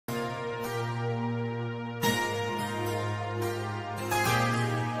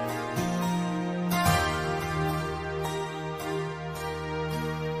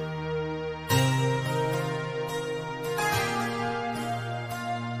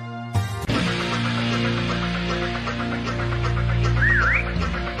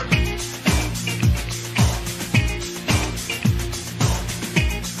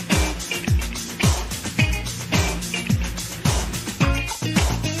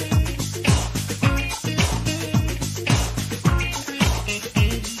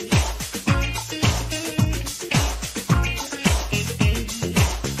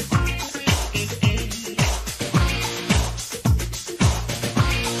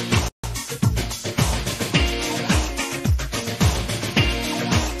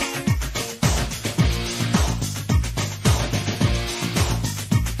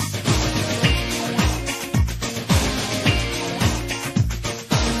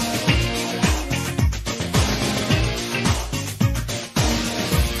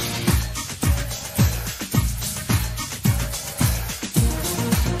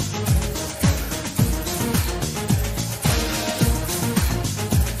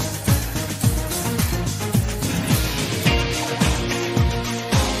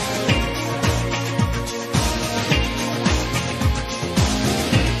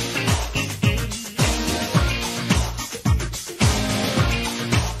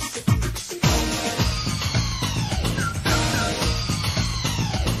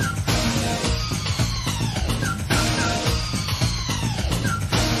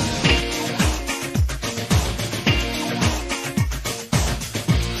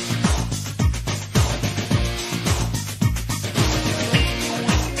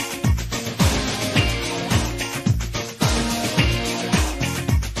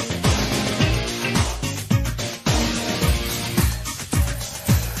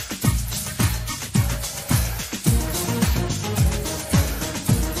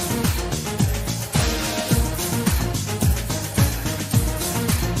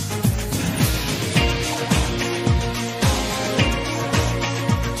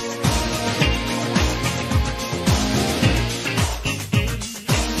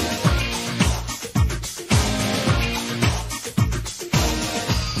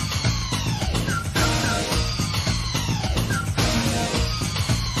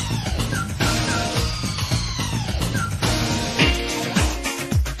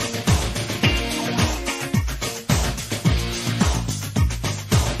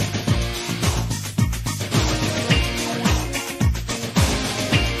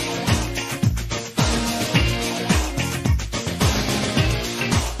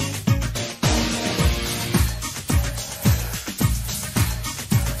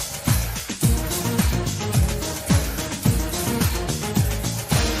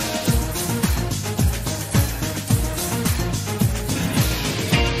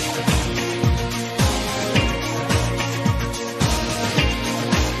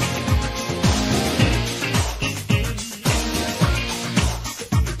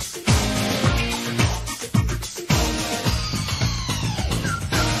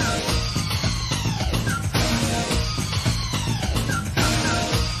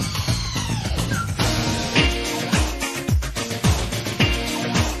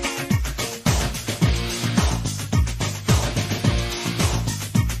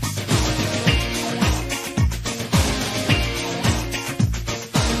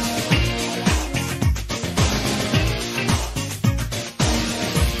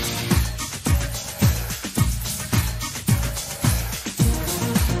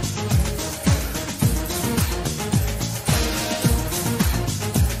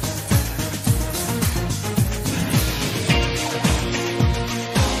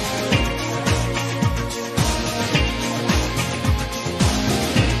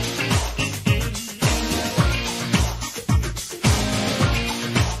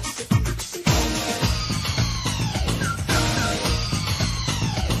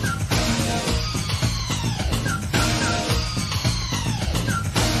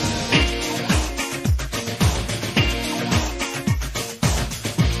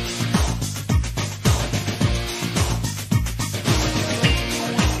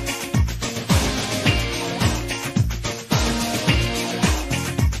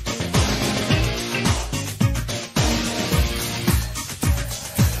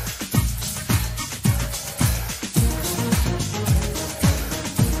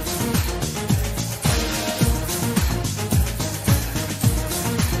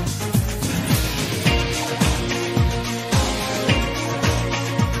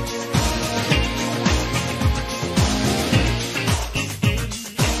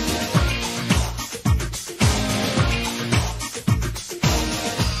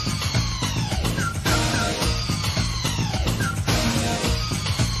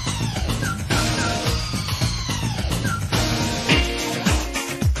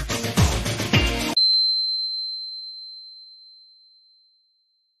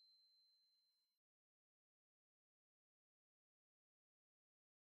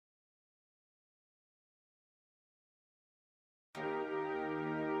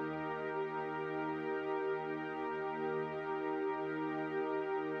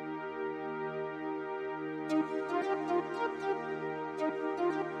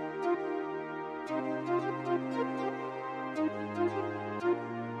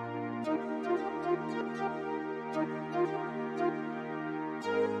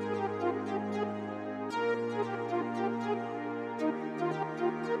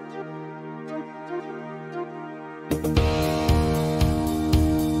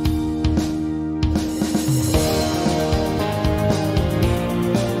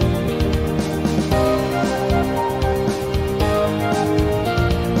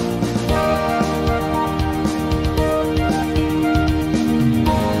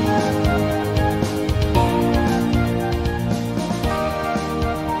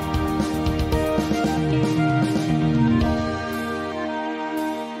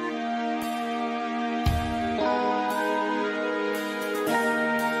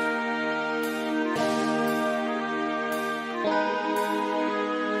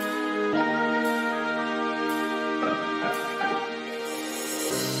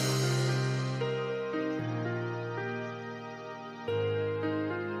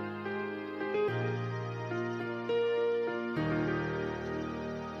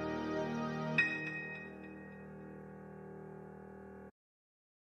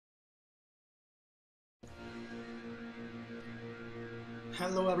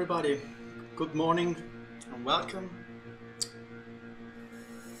Hello everybody, good morning and welcome.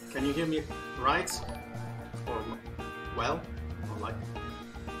 Can you hear me right? Or well? Or like,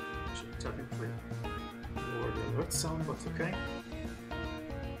 I should technically lower the alert sound, but okay.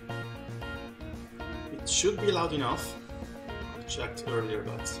 It should be loud enough. I checked earlier,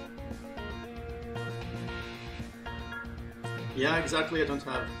 but yeah, exactly.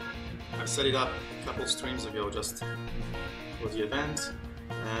 I set it up a couple streams ago just for the event.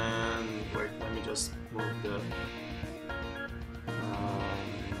 And wait, let me just move the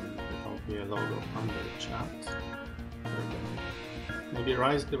LBA logo under the chat. Maybe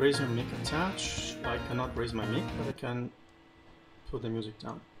raise your mic attach. I cannot raise my mic, but I can put the music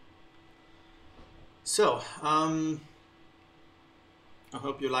down. So, I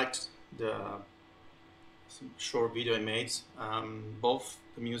hope you liked the short video I made. Both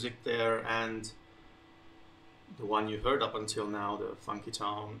the music there and the one you heard up until now, the Funky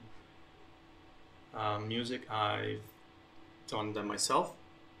Town music, I've done them myself.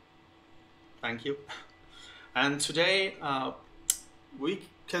 Thank you. And today we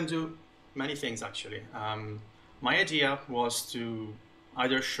can do many things actually. My idea was to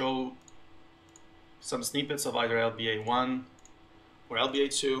either show some snippets of either LBA1 or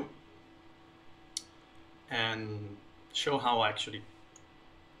LBA2 and show how I actually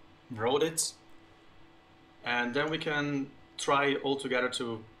wrote it. And then we can try all together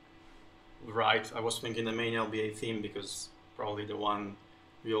to write. I was thinking the main LBA theme because probably the one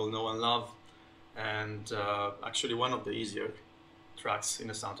we all know and love, and actually one of the easier tracks in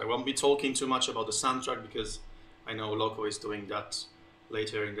the soundtrack. I won't be talking too much about the soundtrack because I know Loco is doing that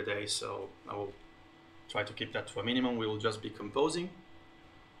later in the day, so I will try to keep that to a minimum. We will just be composing.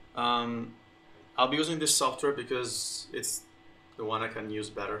 I'll be using this software because it's the one I can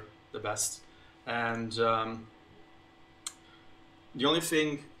use better, the best. And the only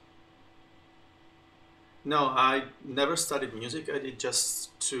thing, no, I never studied music. I did just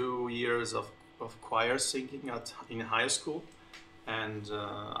 2 years of choir singing in high school, and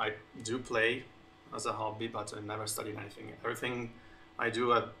I do play as a hobby, but I never studied anything. Everything I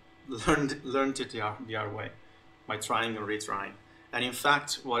do, I learned it the hard way, by trying and retrying. And in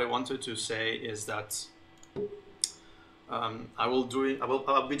fact, what I wanted to say is that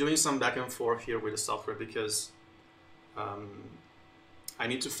I'll be doing some back and forth here with the software because I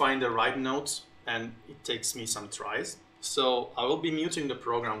need to find the right notes and it takes me some tries. So I will be muting the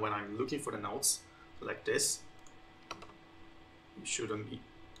program when I'm looking for the notes, like this. You shouldn't be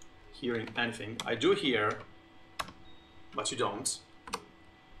hearing anything. I do hear, but you don't.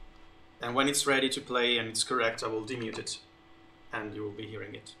 And when it's ready to play and it's correct, I will demute it and you will be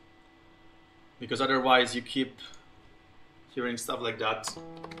hearing it. Because otherwise you keep hearing stuff like that,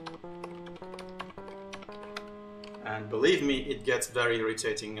 and believe me, it gets very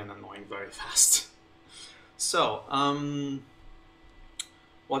irritating and annoying very fast. So,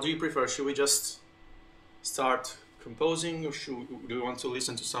 what do you prefer? Should we just start composing, or do you want to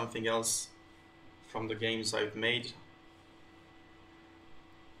listen to something else from the games I've made?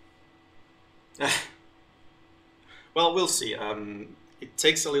 Well, we'll see. It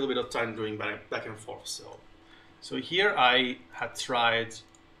takes a little bit of time doing back and forth, so here I had tried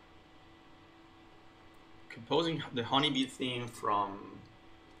composing the honeybee theme from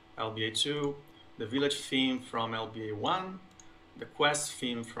LBA2, the village theme from LBA1, the quest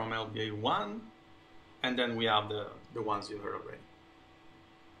theme from LBA1, and then we have the ones you heard already.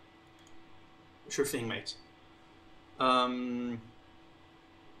 Sure thing, mate. I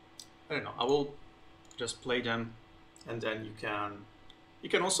don't know, I will just play them, and then you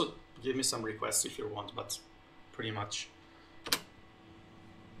can also give me some requests if you want, but pretty much.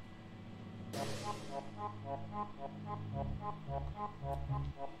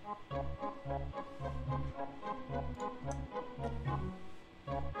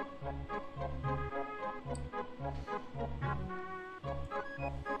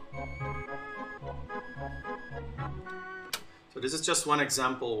 So this is just one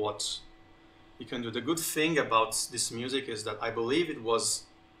example what you can do. The good thing about this music is that I believe it was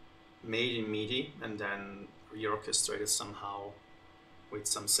made in MIDI and then reorchestrated somehow with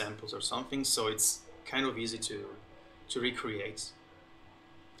some samples or something, so it's kind of easy to recreate,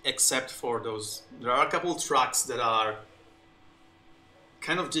 except for those. There are a couple tracks that are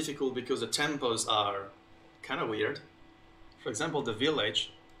kind of difficult because the tempos are kind of weird. For example, The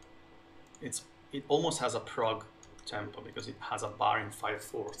Village, it almost has a prog tempo because it has a bar in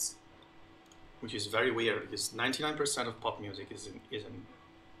 5/4, which is very weird because 99% of pop music is in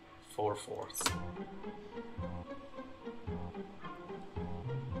 4/4.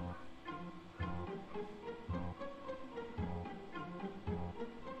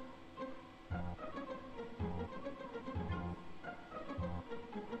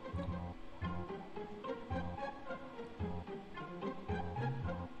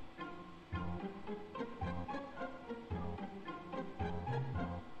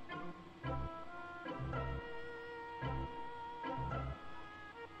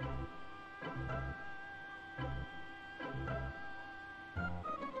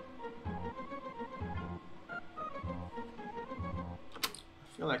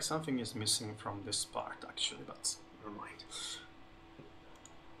 feel like something is missing from this part actually, but never mind.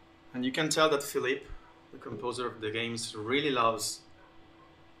 And you can tell that Philippe, the composer of the games, really loves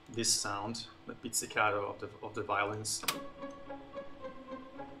this sound, the pizzicato of the violins,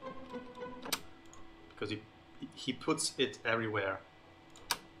 because he puts it everywhere.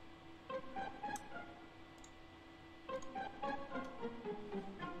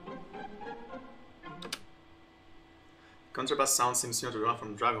 Contrabass sound seems similar to the one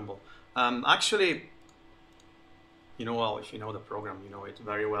from Dragon Ball. Actually, you know, well, if you know the program, you know it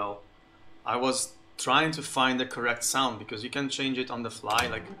very well. I was trying to find the correct sound because you can change it on the fly.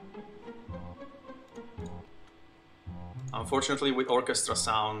 Like, unfortunately, with orchestra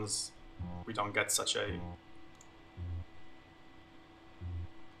sounds, we don't get such a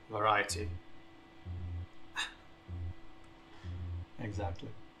variety. Exactly.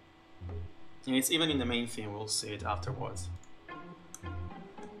 And it's even in the main theme, we'll see it afterwards.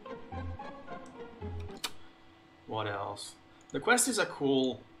 What else? The Quest is a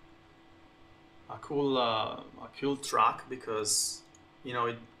cool track because, you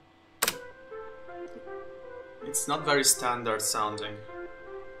know, it's not very standard sounding.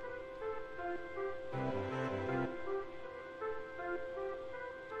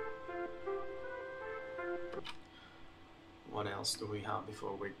 What else do we have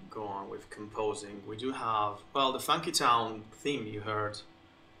before we go on with composing? We do have, well, the Funky Town theme you heard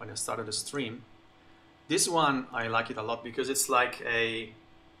when I started the stream. This one, I like it a lot because it's like a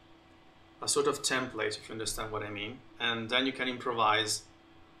sort of template, if you understand what I mean. And then you can improvise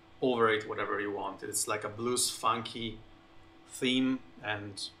over it whatever you want. It's like a blues funky theme,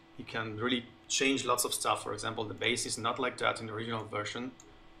 and you can really change lots of stuff. For example, the bass is not like that in the original version,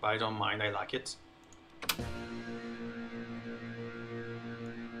 but I don't mind, I like it.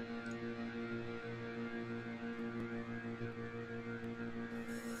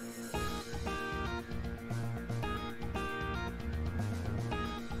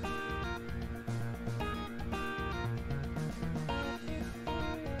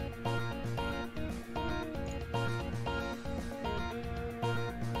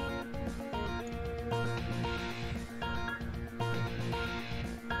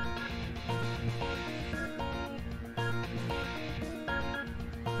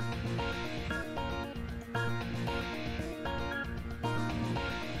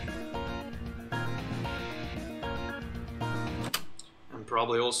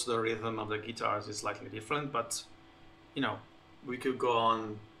 Probably also the rhythm of the guitars is slightly different, but you know, we could go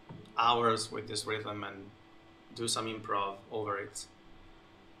on hours with this rhythm and do some improv over it.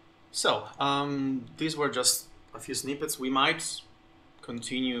 So these were just a few snippets. We might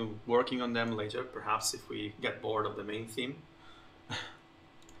continue working on them later, perhaps if we get bored of the main theme.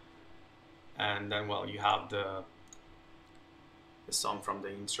 And then, well, you have the song from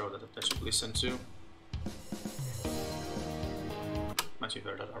the intro that I should listen to. But you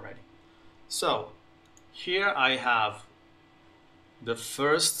heard that already. So here I have the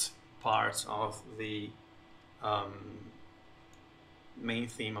first part of the main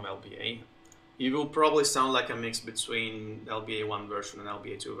theme of LBA. It will probably sound like a mix between LBA1 version and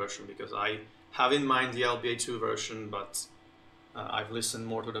LBA2 version because I have in mind the LBA2 version, but I've listened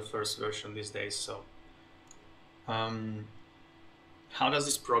more to the first version these days. So how does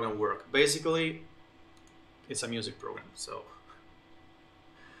this program work? Basically, it's a music program. So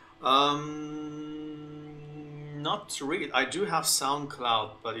not really. I do have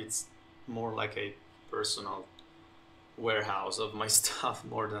SoundCloud, but it's more like a personal warehouse of my stuff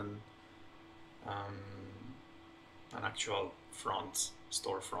more than an actual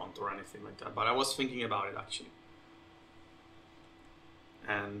storefront or anything like that. But I was thinking about it actually.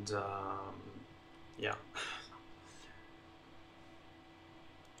 And yeah.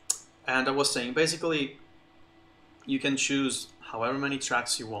 And I was saying, basically, you can choose however many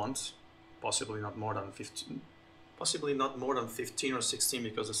tracks you want, possibly not more than 15 or 16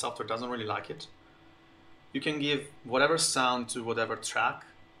 because the software doesn't really like it. You can give whatever sound to whatever track,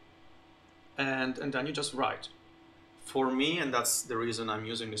 and then you just write. For me, and that's the reason I'm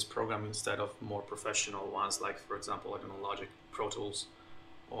using this program instead of more professional ones, like, for example, I don't know, Logic, Pro Tools,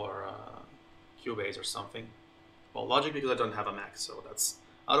 or Cubase or something. Well, Logic because I don't have a Mac, so that's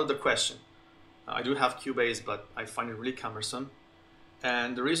out of the question. I do have Cubase, but I find it really cumbersome.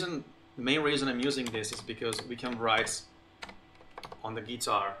 And the main reason I'm using this is because we can write on the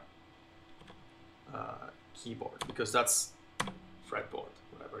guitar keyboard, because that's fretboard,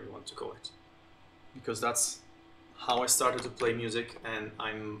 whatever you want to call it. Because that's how I started to play music, and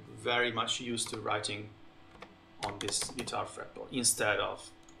I'm very much used to writing on this guitar fretboard instead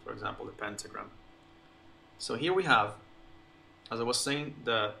of, for example, the pentagram. So here we have as I was saying,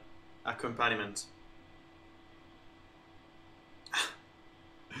 the accompaniment.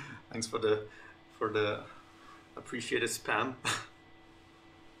 Thanks for the appreciated spam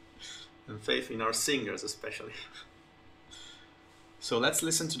and faith in our singers especially. So let's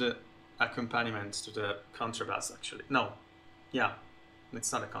listen to the accompaniment to the contrabass actually. No, yeah,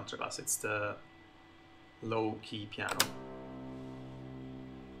 it's not a contrabass, it's the low key piano.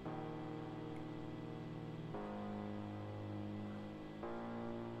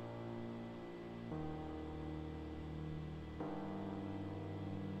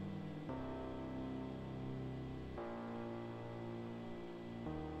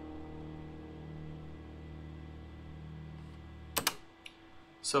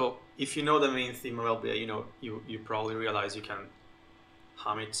 So if you know the main theme of LBA, you probably realize you can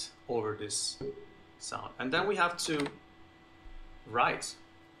hum it over this sound. And then we have to write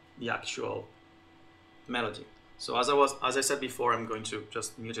the actual melody. So as I said before, I'm going to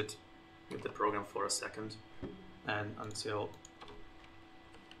just mute it with the program for a second and until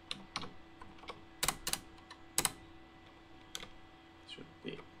it should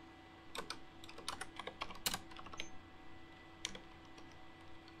be.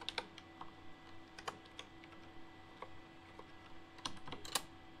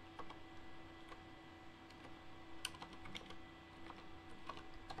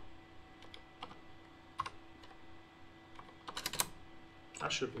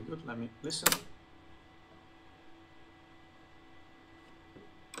 That should be good. Let me listen.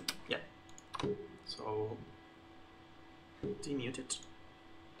 Yeah. So demute it.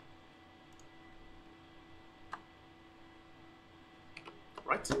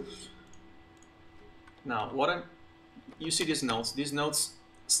 Right. Now, you see these notes. These notes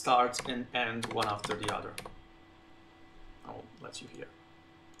start and end one after the other. I'll let you hear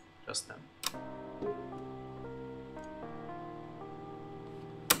just them.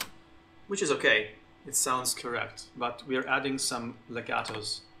 Which is okay, it sounds correct, but we're adding some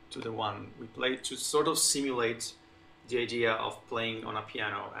legatos to the one we play to sort of simulate the idea of playing on a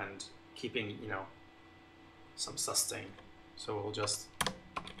piano and keeping, some sustain. So we'll just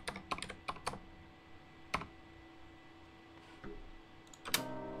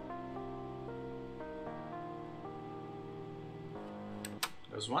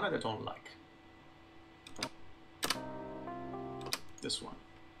there's one that I don't like. This one.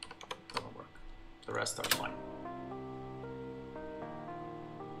 Doesn't work. The rest are fine.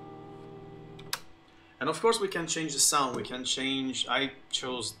 And of course we can change the sound. We can change, I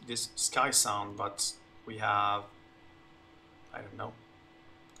chose this sky sound, but we have, I don't know,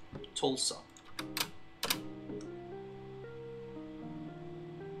 Tulsa.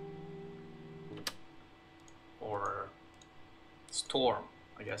 Or Storm.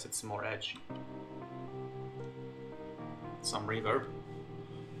 I guess it's more edgy. Some reverb.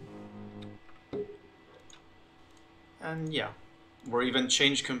 And yeah, or even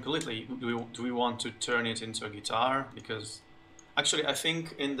change completely. Do we want to turn it into a guitar? Because actually I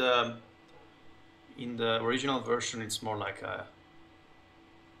think in the original version it's more like a,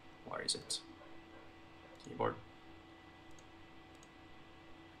 where is it? Keyboard.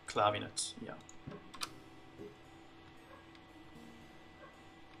 Clavinet, yeah.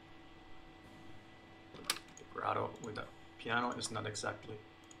 Vibrato with a piano is not exactly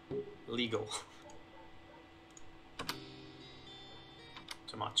legal.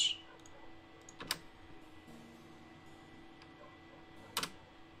 Too much.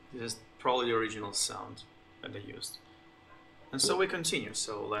 This is probably the original sound that they used. And so we continue.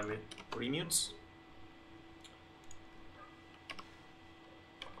 So let me remute.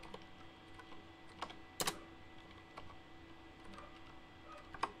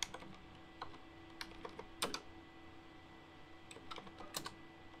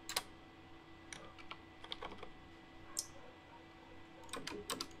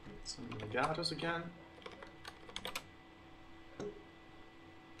 Some legatos again.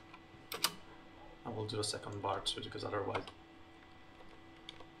 I will do a second bar too, because otherwise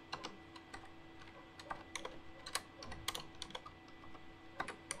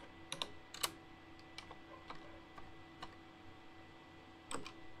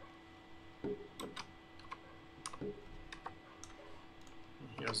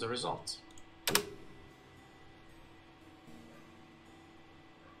here's the result.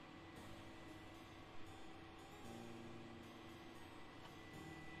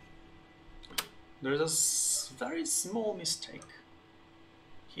 There's a very small mistake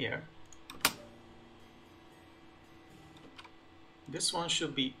here. This one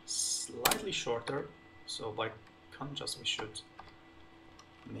should be slightly shorter, so by contrast we should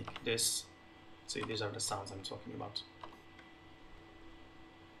make this. See, these are the sounds I'm talking about.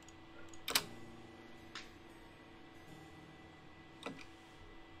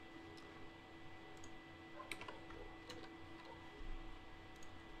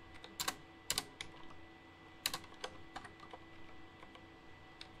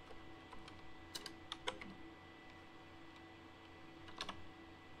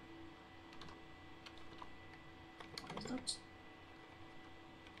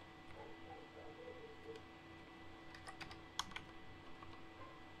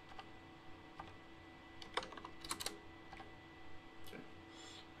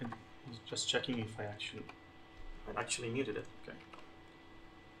 Just checking if I actually muted it. Okay.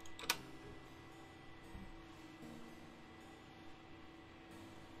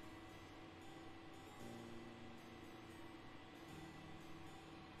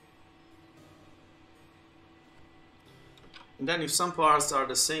 And then if some parts are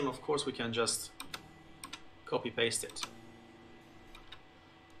the same, of course, we can just copy paste it.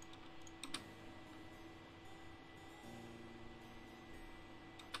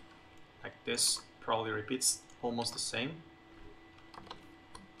 Like this probably repeats almost the same.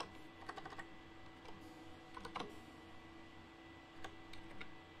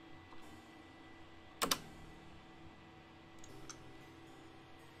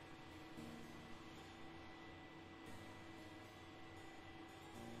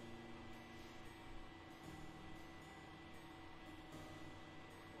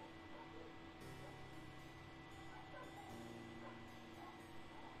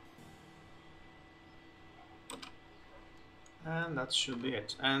 And that should be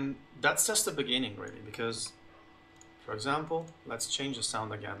it. And that's just the beginning, really, because, for example, let's change the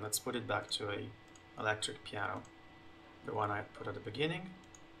sound again. Let's put it back to a electric piano, the one I put at the beginning.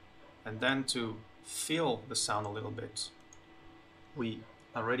 And then to fill the sound a little bit, we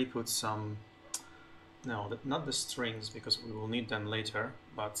already put some, no, not the strings, because we will need them later,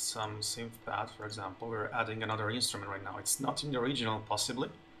 but some synth pad, for example. We're adding another instrument right now. It's not in the original, possibly,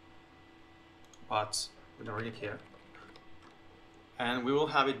 but we don't really care. And we will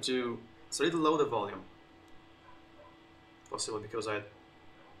have it do, so it'll lower the volume. Possibly because I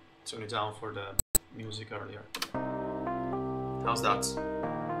tuned it down for the music earlier. How's that?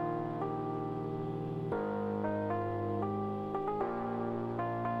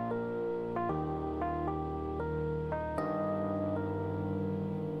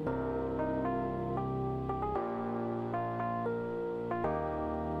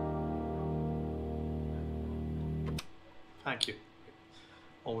 Thank you.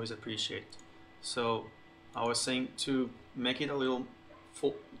 Always appreciate. So I was saying, to make it a little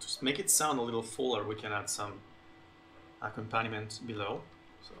full, to make it sound a little fuller, we can add some accompaniment below.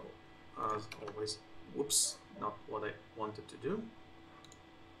 So as always, whoops, not what I wanted to do.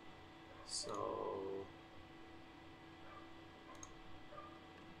 So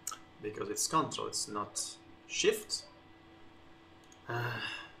because it's Control, it's not Shift, and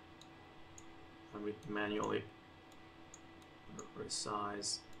we manually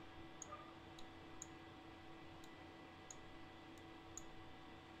resize.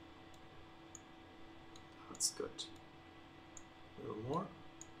 That's good. A little more.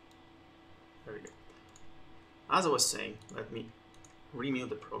 There we go. As I was saying, let me remute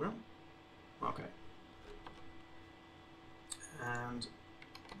the program. Okay. And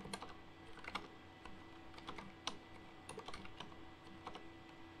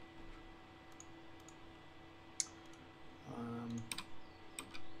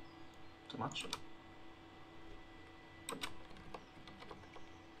too much.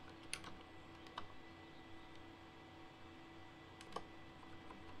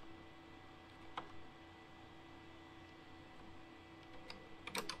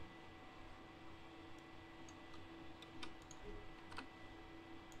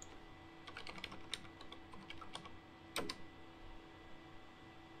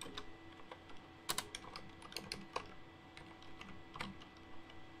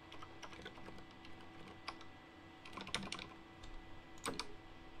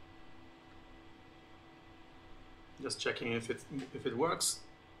 Just checking if it works.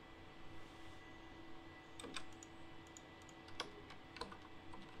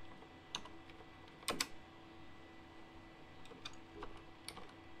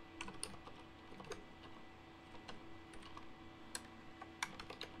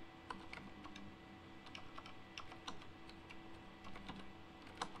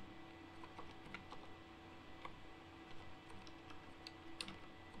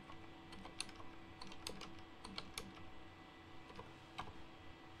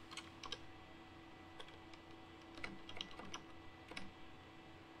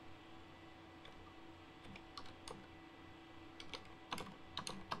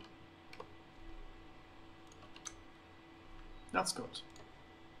 That's good.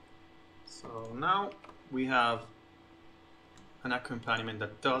 So now we have an accompaniment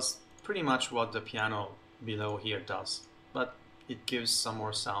that does pretty much what the piano below here does, but it gives some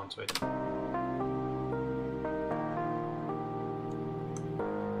more sound to it.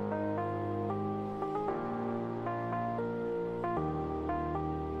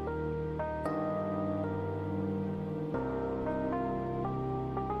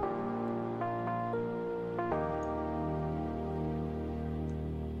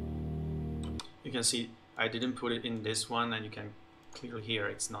 You can see I didn't put it in this one, and you can clearly hear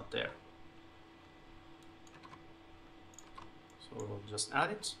it's not there. So we'll just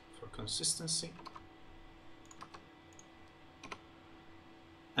add it for consistency.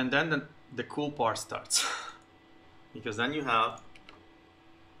 And then the cool part starts. Because then you have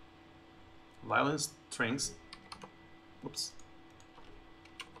violin strings. Oops.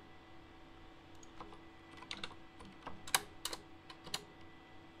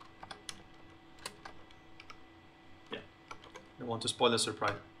 Yeah, I don't want to spoil the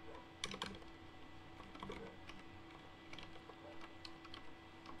surprise.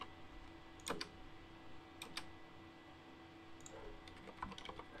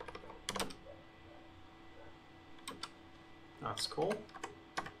 That's cool.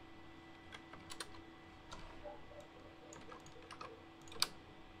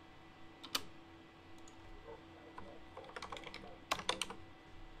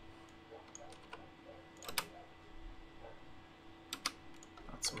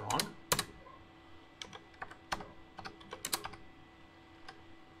 That's wrong.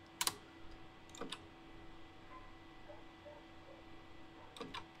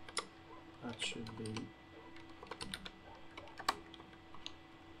 That should be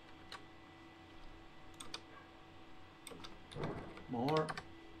more,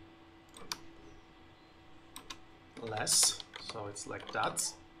 less, so it's like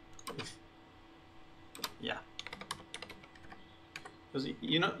that. Yeah, because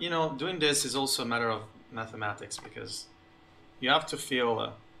you know, doing this is also a matter of mathematics, because you have to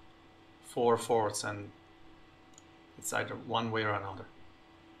feel 4/4, and it's either one way or another.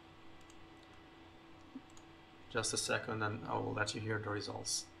 Just a second, and I will let you hear the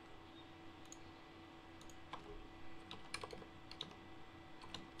results.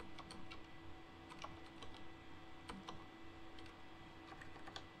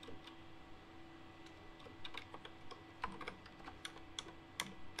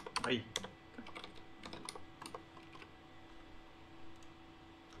 Hey.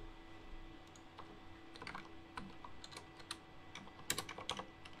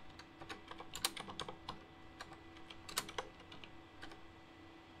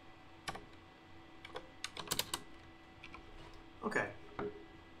 Okay.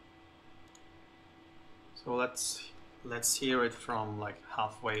 So let's hear it from like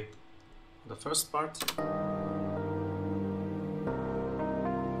halfway the first part.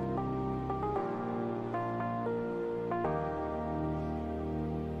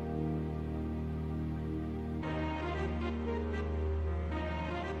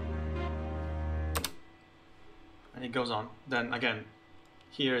 And it goes on. Then again,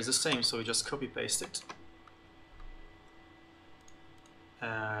 here is the same, so we just copy paste it.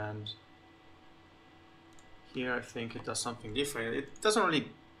 And here I think it does something different. It doesn't really,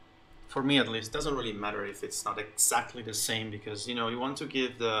 for me at least, doesn't really matter if it's not exactly the same, because you know, you want to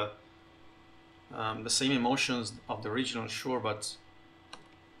give the same emotions of the original, sure, but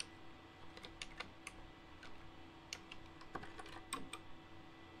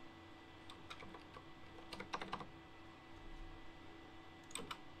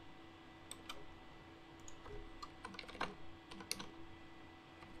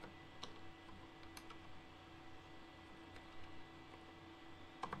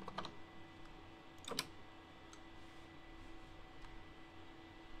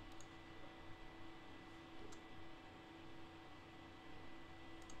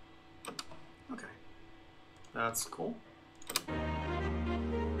okay, that's cool.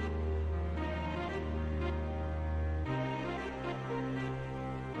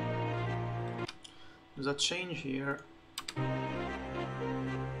 There's a change here.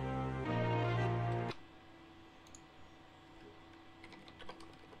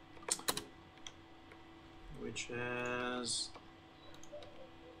 Which is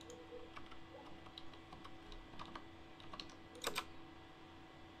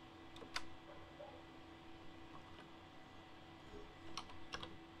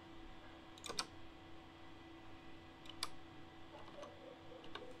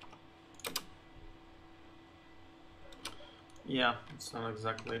yeah, it's not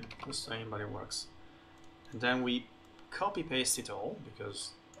exactly the same, but it works. And then we copy paste it all,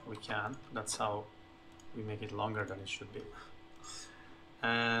 because we can. That's how we make it longer than it should be.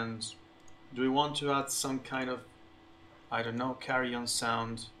 And do we want to add some kind of, I don't know, carry-on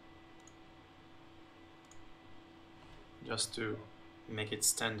sound, just to make it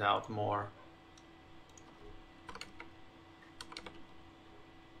stand out more?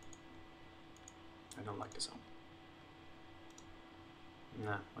 I don't like the sound.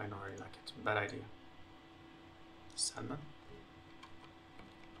 Nah, I don't really like it. Bad idea. Sandman.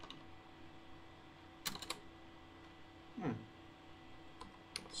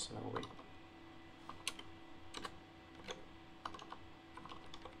 So we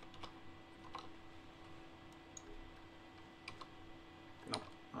no,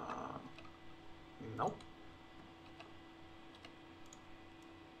 nope.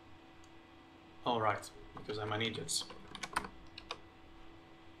 All right, because I'm an idiot.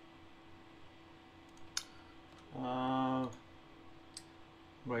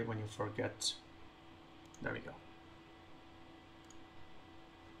 Right when you forget. There we go.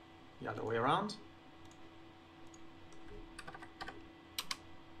 The other way around.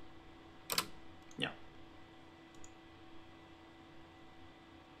 Yeah.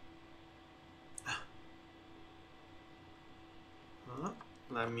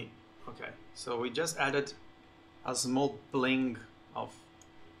 Let me, okay. So we just added a small bling of,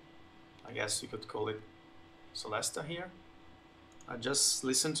 I guess you could call it Celesta here. Just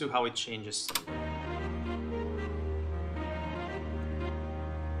listen to how it changes.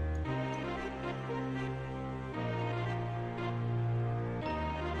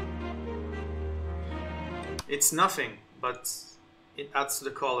 It's nothing, but it adds to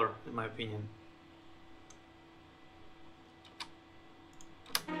the color, in my opinion.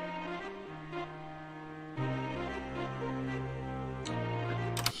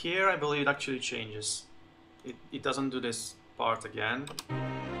 Here, I believe it actually changes. It doesn't do this part again,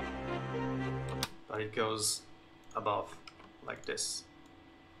 but it goes above, like this.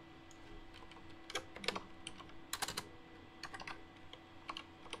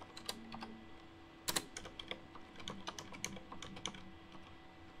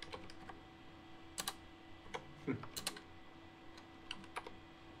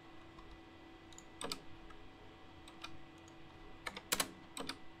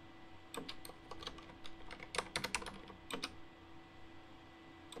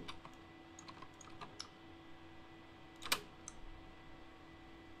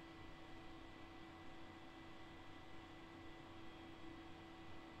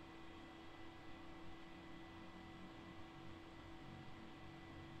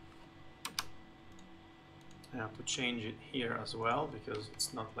 I have to change it here as well because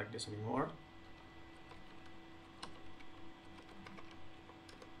it's not like this anymore.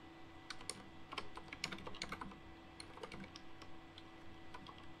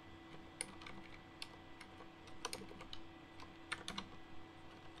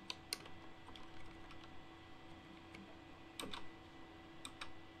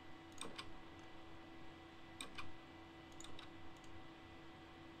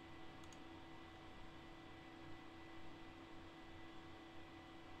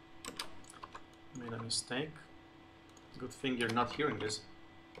 Made a mistake. Good thing you're not hearing this.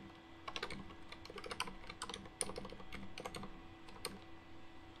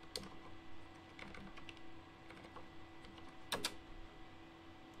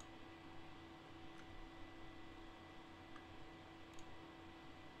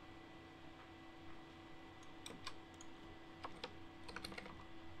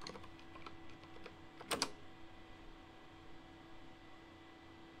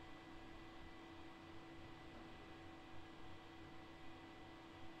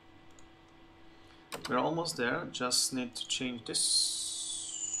 We're almost there, just need to change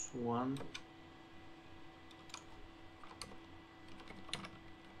this one.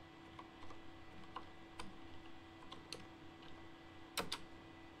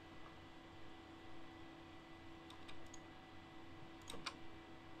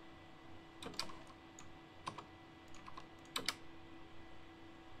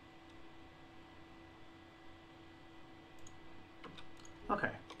 Okay.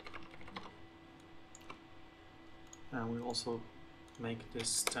 And we also make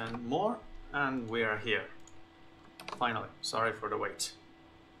this 10 more, and we are here. Finally, sorry for the wait.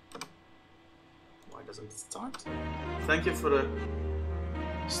 Why doesn't it start? Thank you for the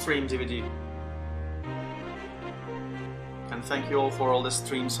stream, DVD. And thank you all for all the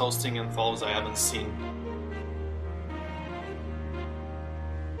streams, hosting, and follows I haven't seen.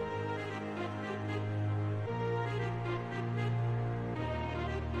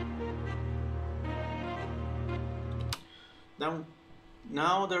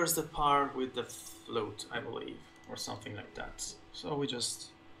 Now there's the part with the float, I believe, or something like that. So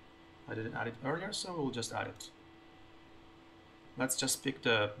I didn't add it earlier, so we'll just add it. Let's just pick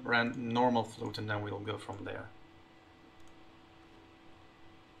the normal float and then we'll go from there.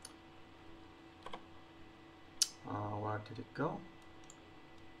 Where did it go?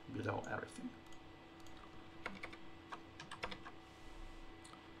 Below everything.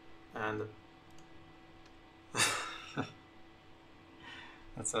 And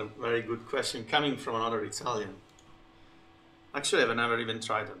that's a very good question coming from another Italian. Actually, I've never even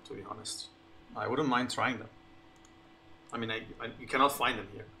tried them, to be honest. I wouldn't mind trying them. I mean, you cannot find them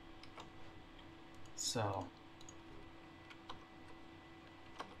here. So.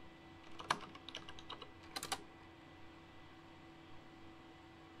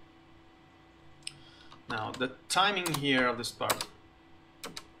 Now, the timing here of this part.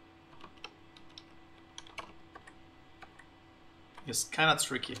 Is kind of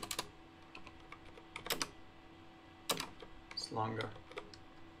tricky. It's longer.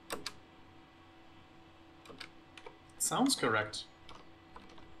 Sounds correct.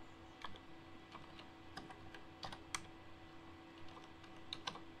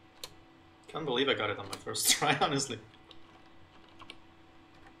 Can't believe I got it on my first try, honestly.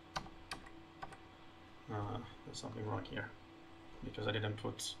 There's something wrong here because I didn't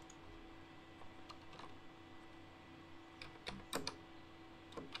put.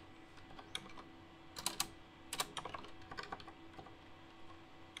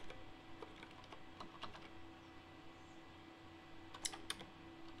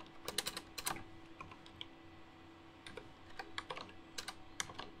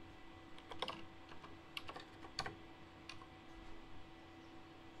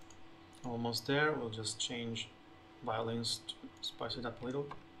 Almost there. We'll just change violins to spice it up a little.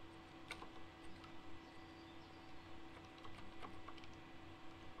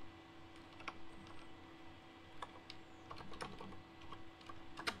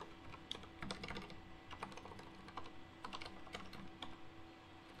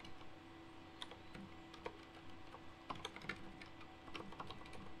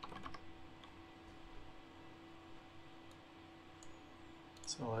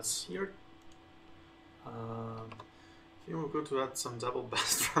 So let's hear it. I think we're good to add some double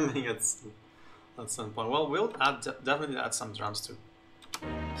bass drumming at some point. Well, we'll definitely add some drums to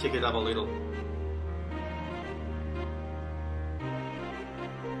kick it up a little.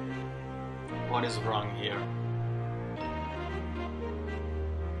 What is wrong here?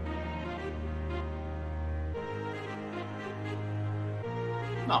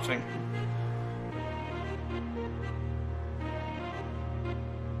 Nothing.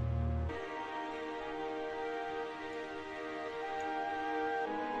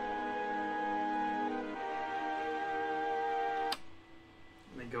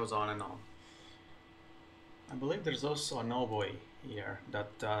 Goes on and on. I believe there's also an oboe here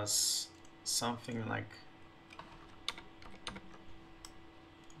that does something like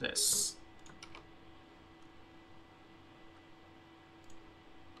this.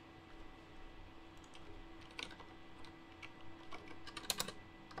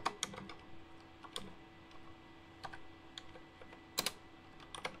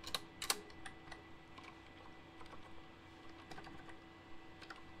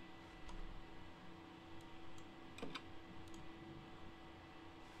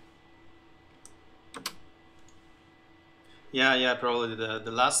 Yeah, probably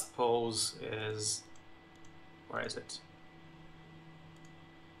the last pose is, where is it?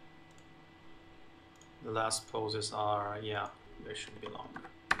 The last poses are, yeah, they should be longer.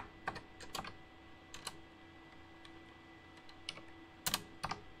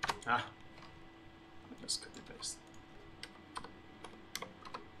 I just copy paste.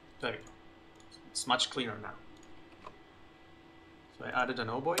 There you go. It's much cleaner now. So I added an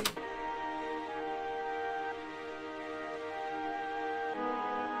oboe.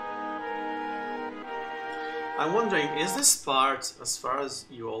 I'm wondering, is this part, as far as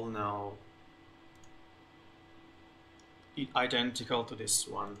you all know, identical to this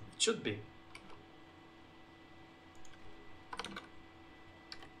one? It should be.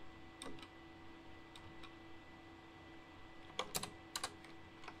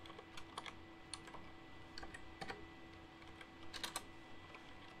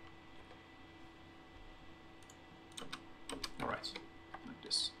 All right, like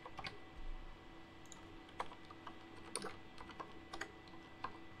this.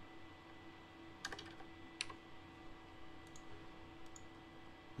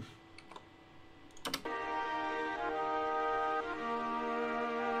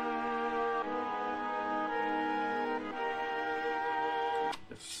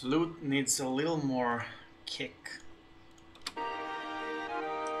 The flute needs a little more kick.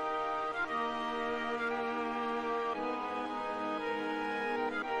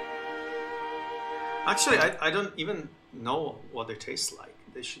 Actually, I don't even know what they taste like.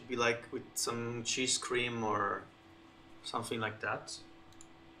 They should be like with some cheese cream or something like that.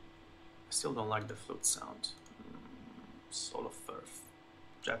 I still don't like the flute sound. Soul of Earth.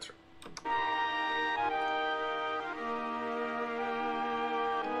 Jethro.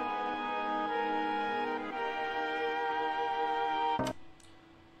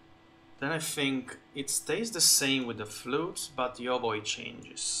 Then I think it stays the same with the flute, but the oboe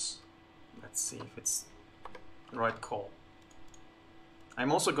changes. Let's see if it's the right call.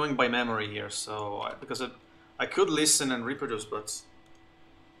 I'm also going by memory here, so because I could listen and reproduce, but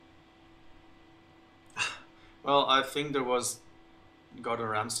well, I think there was Gordon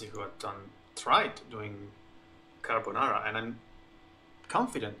Ramsay who had tried doing carbonara, and I'm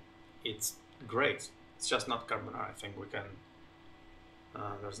confident it's great. It's just not carbonara. I think we can.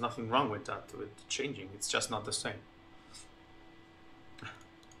 There's nothing wrong with that, with changing. It's just not the same.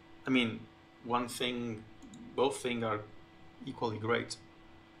 I mean, both things are equally great.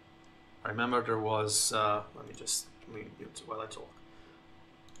 I remember there was, let me just mute while I talk.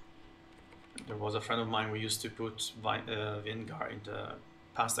 There was a friend of mine, we used to put vinegar in the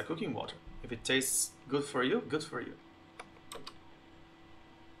pasta cooking water. If it tastes good for you, good for you.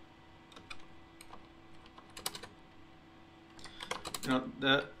 You know,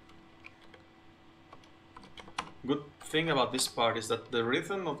 the good thing about this part is that the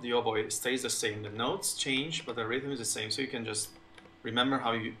rhythm of the oboe stays the same. The notes change, but the rhythm is the same. So you can just remember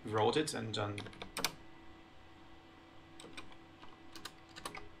how you wrote it and then.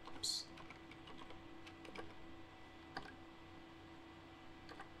 Oops.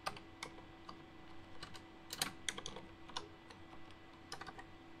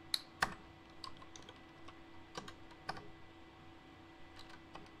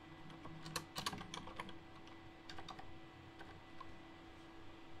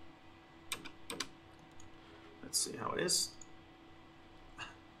 Let's see how it is.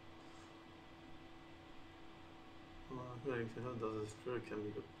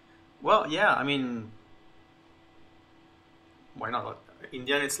 Well, yeah, I mean, why not? In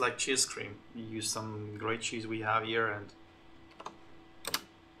the end, it's like cheese cream. We use some great cheese we have here, and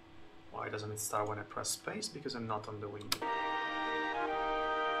why doesn't it start when I press space? Because I'm not on the window.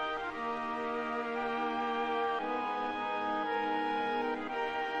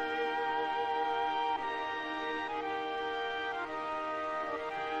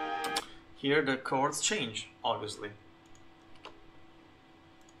 Here the chords change, obviously.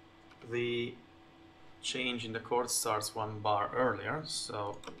 The change in the chord starts one bar earlier,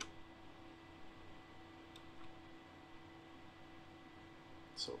 so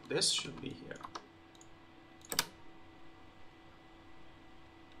this should be here.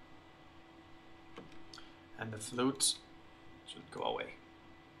 And the flute should go away.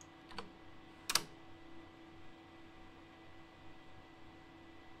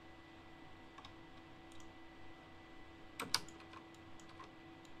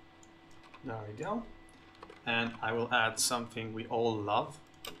 There we go. And I will add something we all love.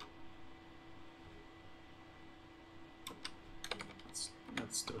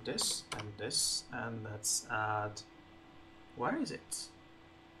 Let's do this, and let's add, where is it?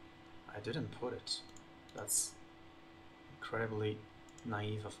 I didn't put it. That's incredibly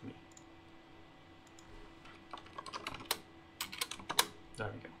naive of me. There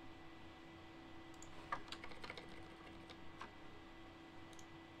we go.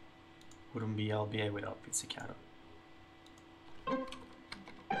 Wouldn't be LBA without pizzicato. I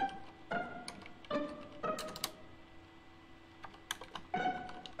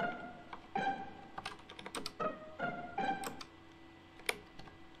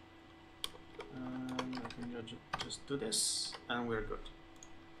think just do this and we're good.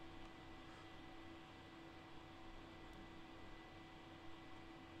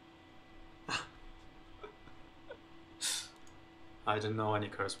 I don't know any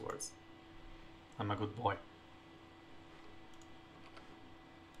curse words. I'm a good boy.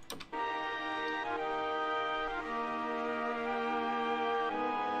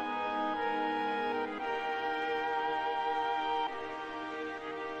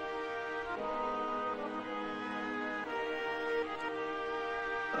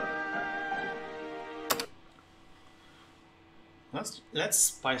 Let's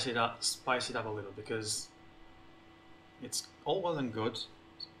spice it up a little, because it's all well and good.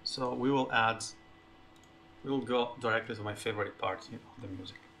 So we will go directly to my favorite part of the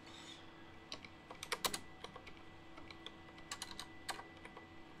music.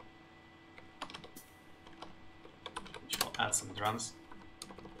 Which will add some drums.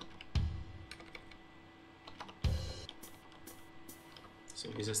 So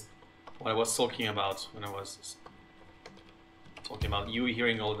this is what I was talking about when I was talking about you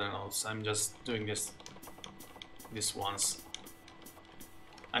hearing all the notes. I'm just doing this once.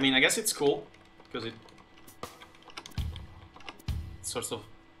 I mean, I guess it's cool because it sort of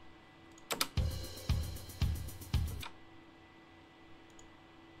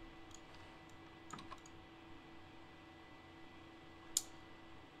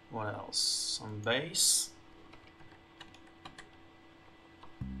What else? Some bass.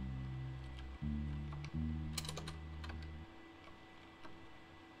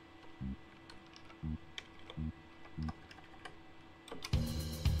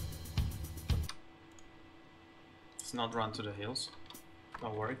 Let's not run to the hills.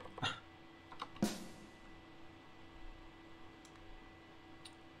 Don't worry.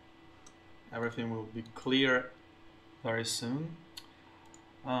 Everything will be clear very soon.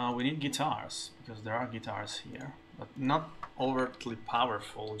 We need guitars, because there are guitars here, but not overtly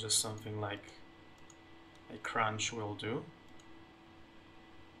powerful, just something like a crunch will do.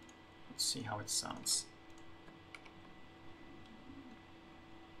 Let's see how it sounds.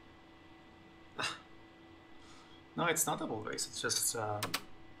 No, it's not double bass, it's just okay.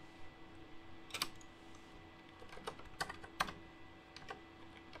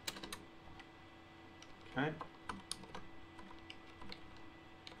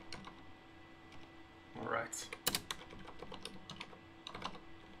 All right.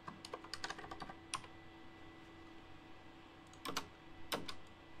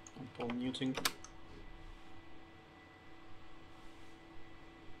 Sample muting.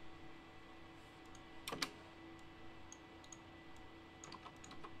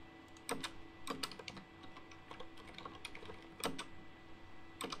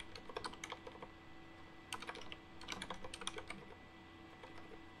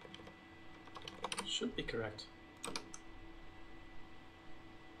 Should be correct.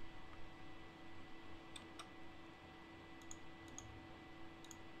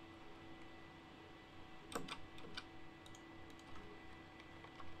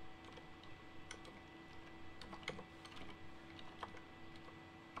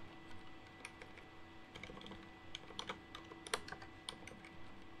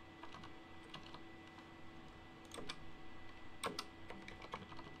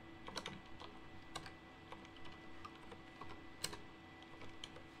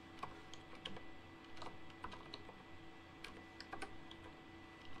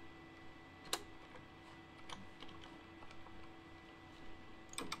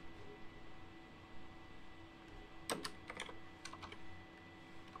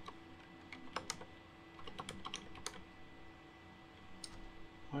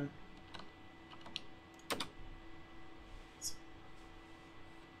 What?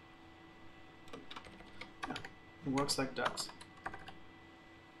 Yeah, it works like that.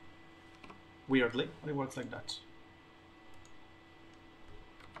 Weirdly, but it works like that.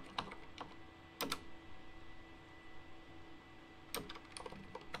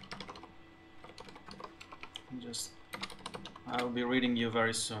 Just, I'll be reading you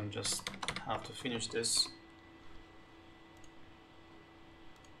very soon, just have to finish this.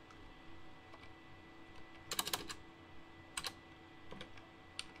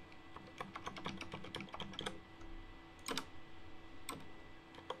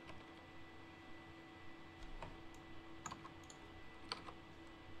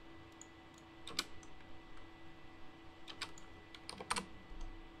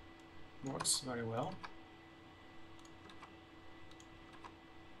 Works very well.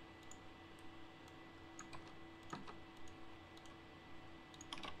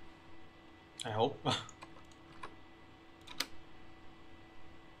 I hope.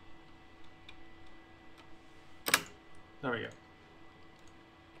 There we go.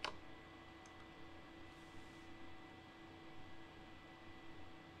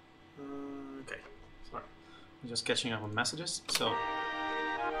 Okay, sorry. I'm just catching up on messages. So.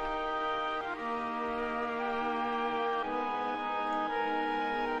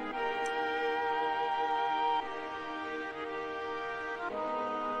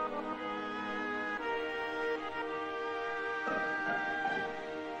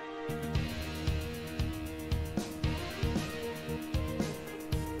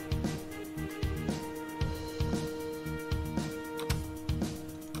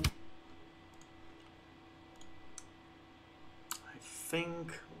 I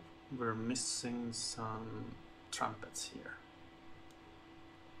think we're missing some trumpets here.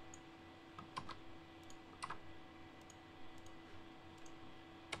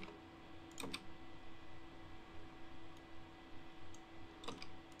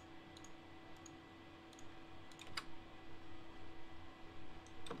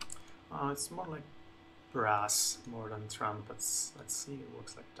 It's more like brass more than trumpets. Let's see, it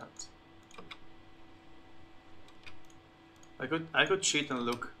looks like that. I could cheat and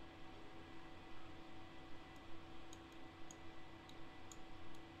look.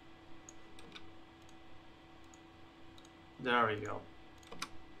 There we go.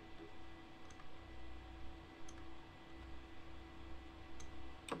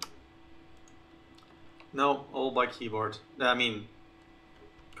 No, all by keyboard. I mean,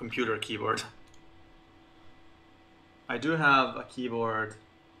 computer keyboard. I do have a keyboard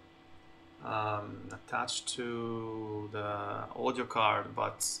attached to the audio card,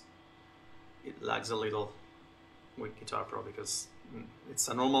 but it lags a little with Guitar Pro because it's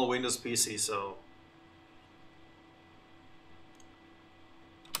a normal Windows PC, so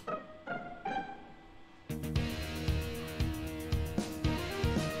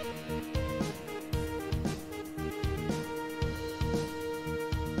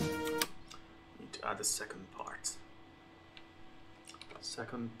need to add the second part.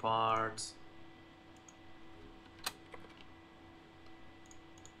 Second part,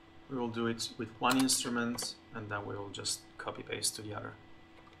 we will do it with one instrument and then we will just copy paste to the other.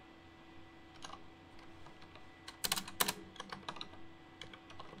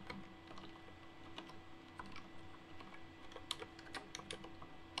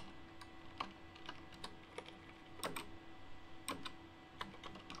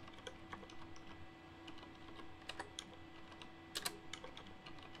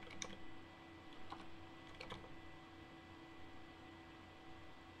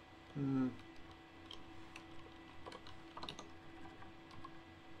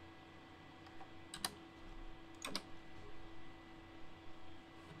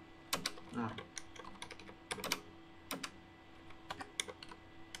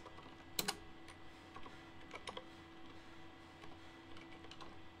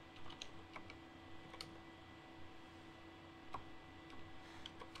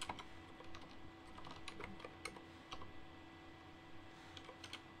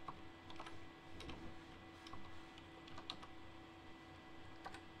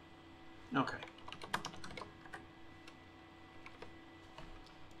 Okay.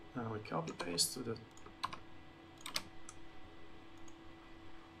 Now we copy paste to the.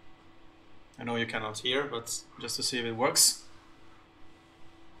 I know you cannot hear, but just to see if it works.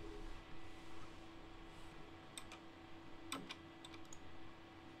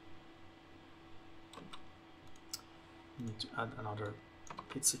 Need to add another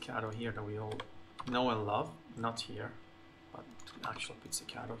pizzicato here that we all know and love. Not here, but actual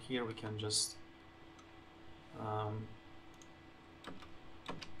pizzicato. Here we can just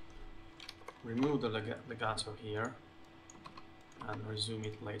remove the legato here and resume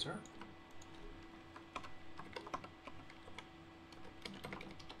it later.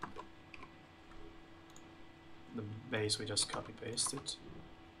 The bass we just copy paste it,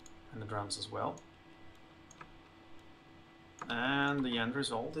 and the drums as well. And the end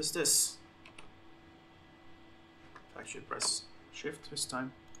result is this. Actually press Shift this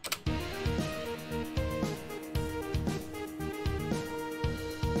time.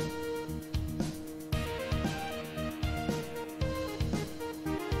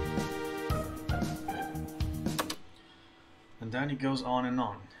 And then it goes on and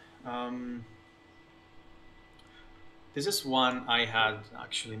on. This is one I had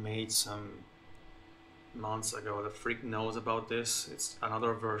actually made some months ago. The freak knows about this. It's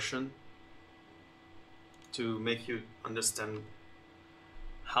another version to make you understand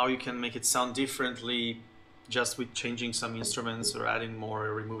how you can make it sound differently just with changing some instruments or adding more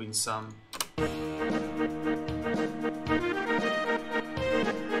or removing some.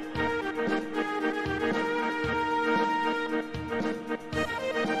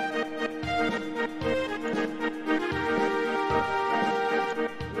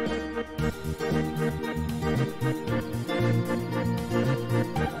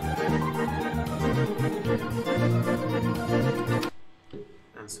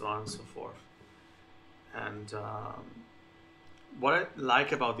 And so on and so forth. And what I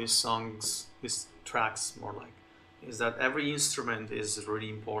like about these songs, these tracks more like, is that every instrument is really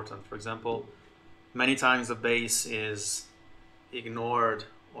important. For example, many times the bass is ignored.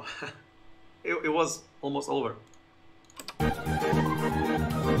 It was almost over. I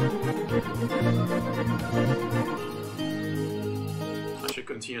should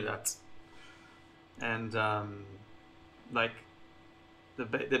continue that. And like the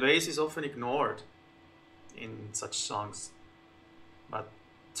bass is often ignored in such songs, but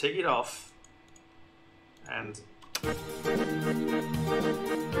take it off and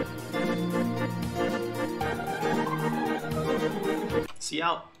see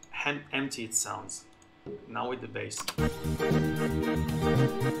how empty it sounds now with the bass.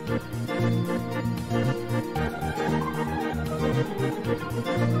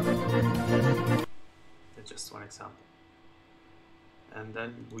 That's just one example. And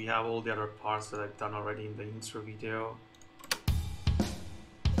then we have all the other parts that I've done already in the intro video.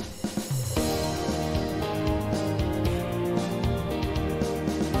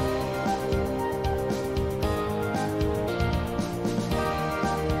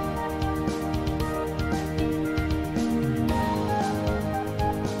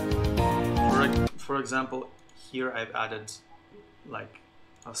 example, here I've added like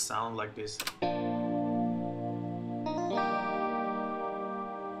a sound like this.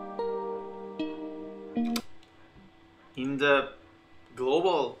 In the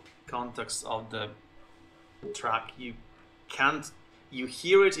global context of the track, you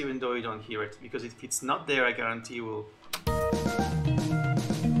hear it even though you don't hear it, because if it's not there, I guarantee you will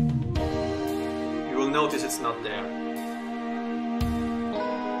notice it's not there.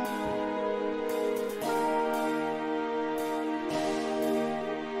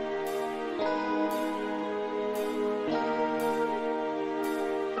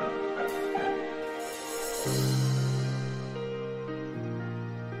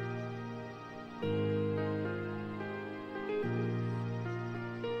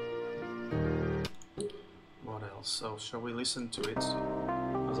 What else? So shall we listen to it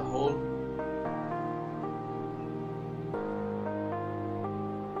as a whole?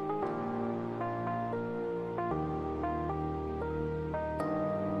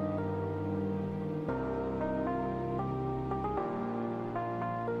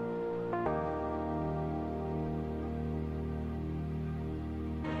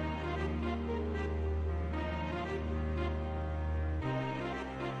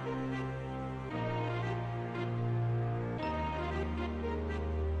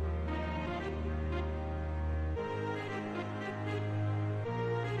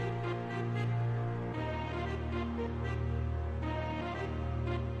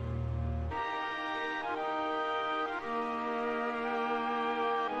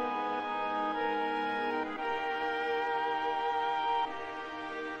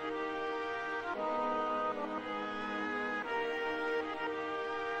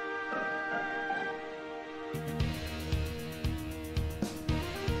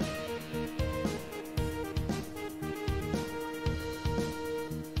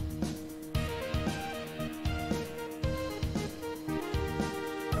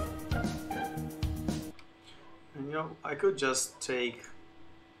 I could just take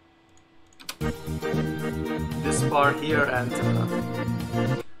this part here and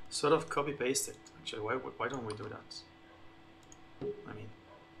sort of copy paste it. Actually, why don't we do that? I mean,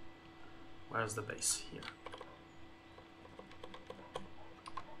 where's the bass here?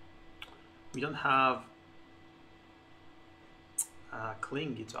 We don't have a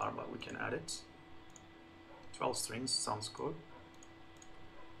clean guitar, but we can add it. 12 strings sounds good.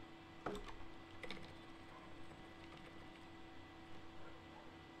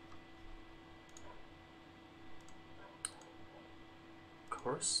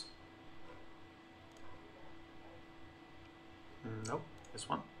 Chorus. Nope, this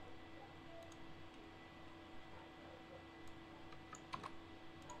one.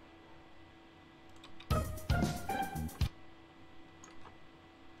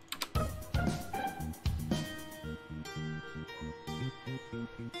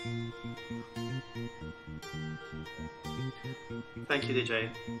 Thank you,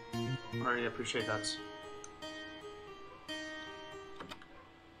 DJ. I really appreciate that.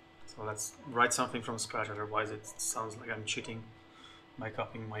 So let's write something from scratch, otherwise it sounds like I'm cheating by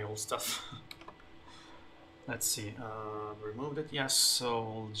copying my old stuff. Let's see, removed it, yes, so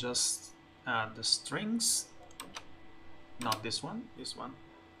we'll just add the strings, not this one, this one.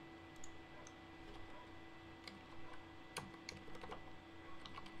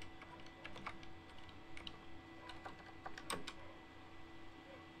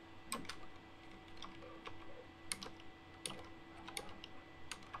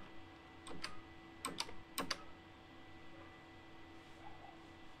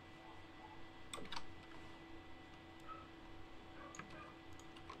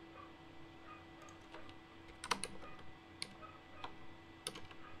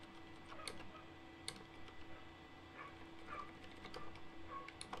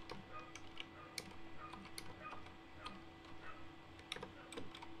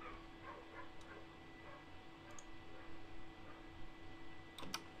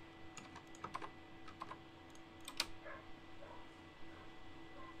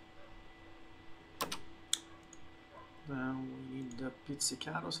 Then we need the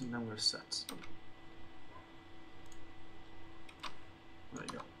pizzicatos and then we're set. There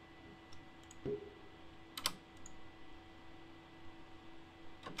you go.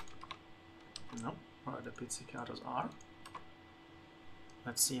 Nope, where the pizzicatos are.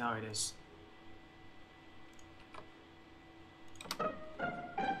 Let's see how it is.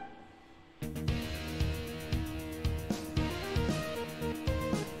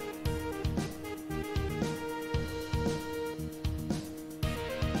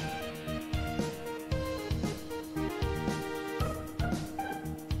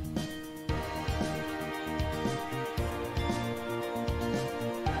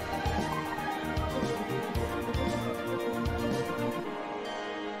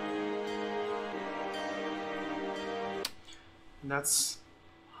 that's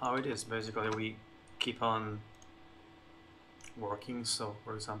how it is. Basically, we keep on working. So,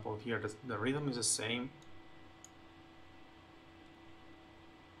 for example, here the rhythm is the same.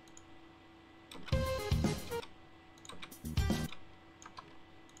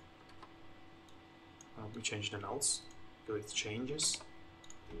 We change the notes, do it changes.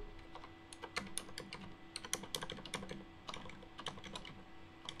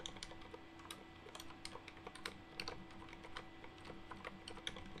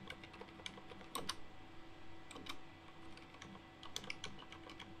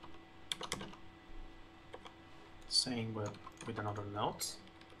 Same with another note.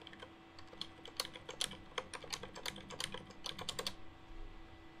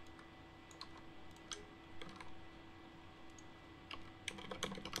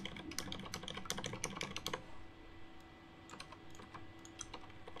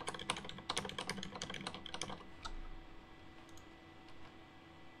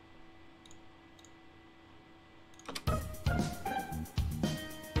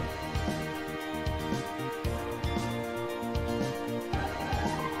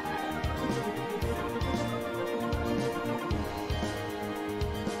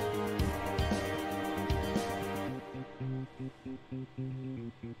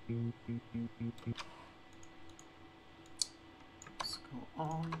 Let's go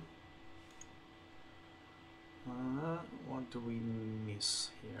on. What do we miss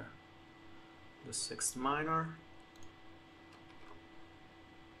here? The sixth minor.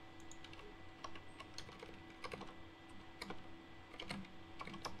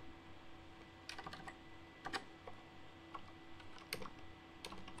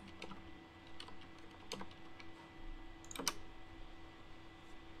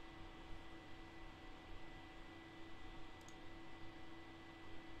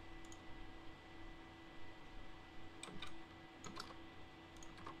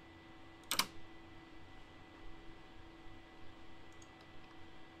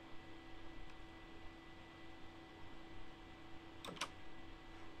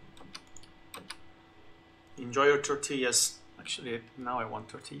 Enjoy your tortillas. Actually, now I want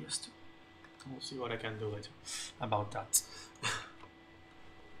tortillas too. We'll see what I can do later about that.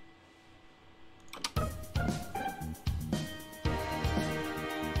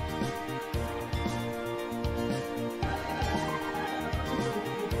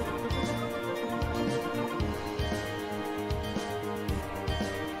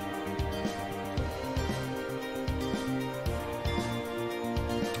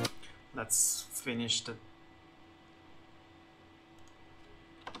 Let's finish the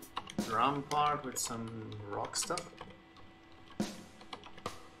drum part with some rock stuff.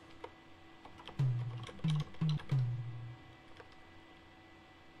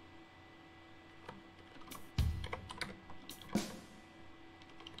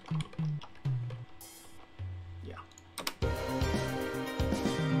 Yeah.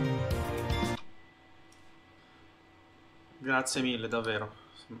 Grazie mille, davvero.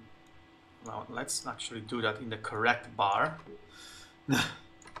 Now let's actually do that in the correct bar.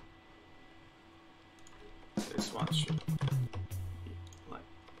 This one should be like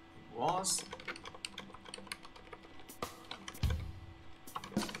it was.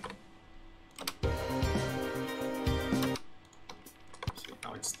 See,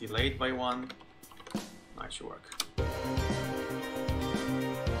 now it's delayed by one. Now it should work.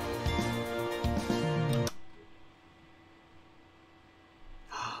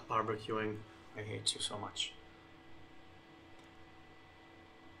 Barbecuing, I hate you so much.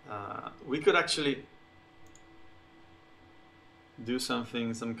 We could actually do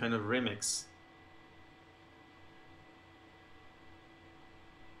something, some kind of remix.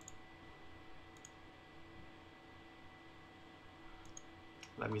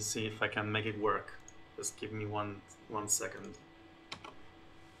 Let me see if I can make it work. Just give me one second.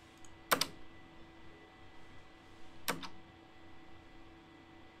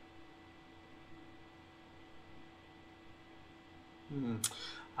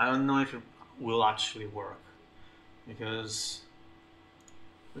 I don't know if it will actually work, because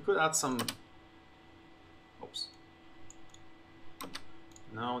we could add some. Oops.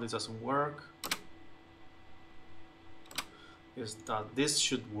 No, this doesn't work. Is that this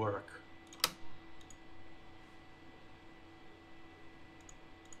should work?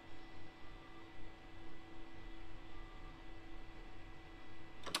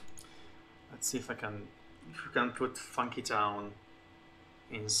 Let's see if I can. If you can put Funky Town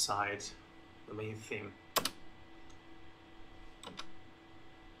inside the main theme.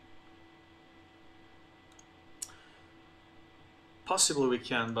 Possibly we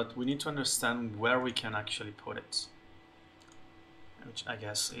can, but we need to understand where we can actually put it. which I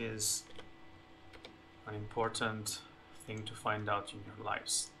guess is an important thing to find out in your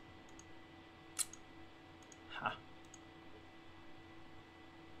lives. Ha.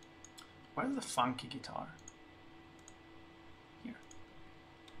 Where's the funky guitar? Here.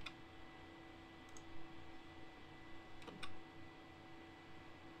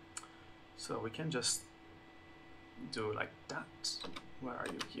 So we can just do like that. Where are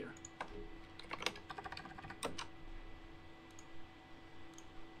you here?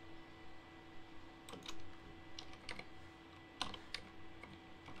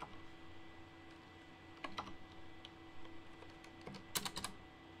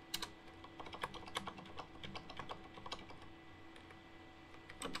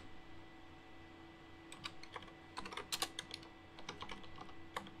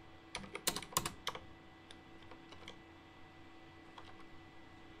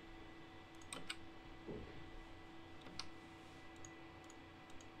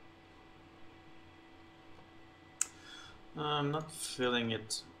 I'm not feeling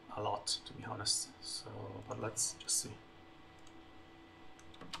it a lot, to be honest. So, but let's just see.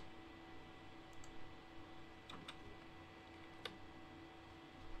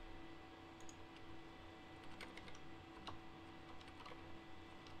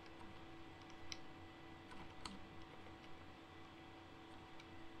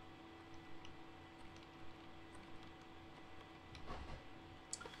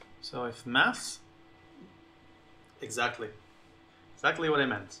 So if math, exactly what I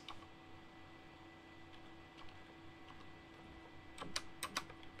meant.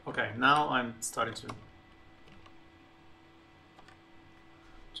 Okay, now I'm starting to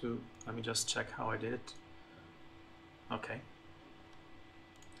let me just check how I did it. Okay,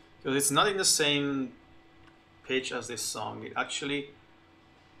 because it's not in the same pitch as this song. It actually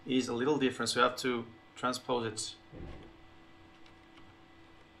is a little different, so you have to transpose it.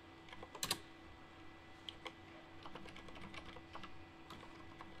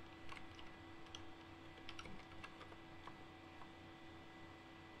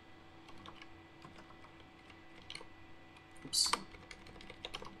 Oops.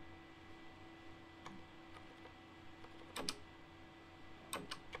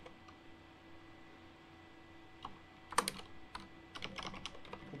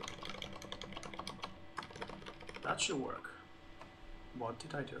 That should work. What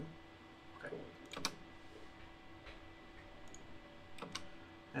did I do? Okay.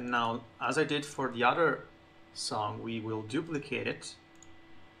 And now, as I did for the other song, we will duplicate it,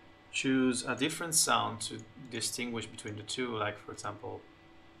 choose a different sound to distinguish between the two, like for example,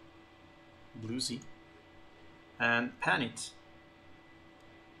 bluesy, and pan it.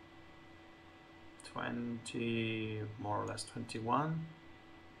 20, more or less 21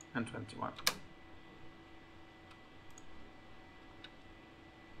 and 21.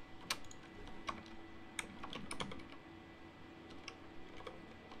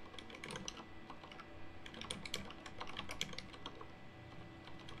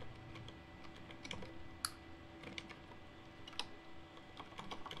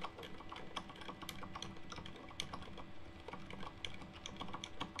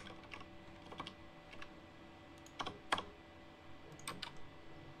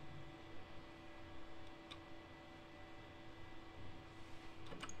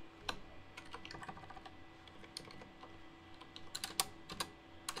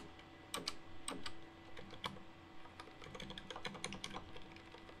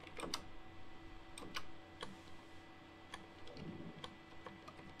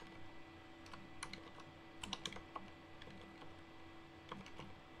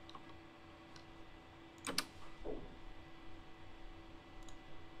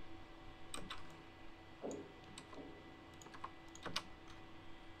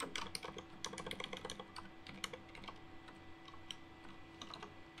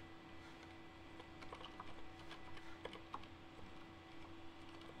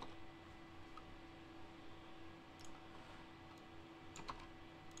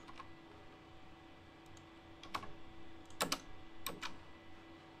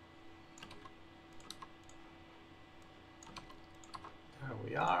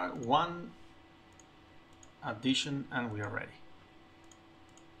 We are one addition and we are ready.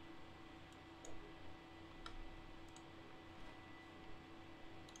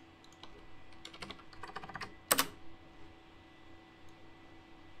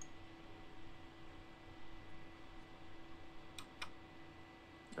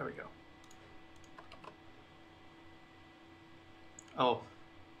 There we go. Oh,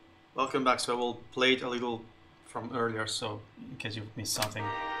 welcome back. So I will play it a little from earlier, so in case you've missed something.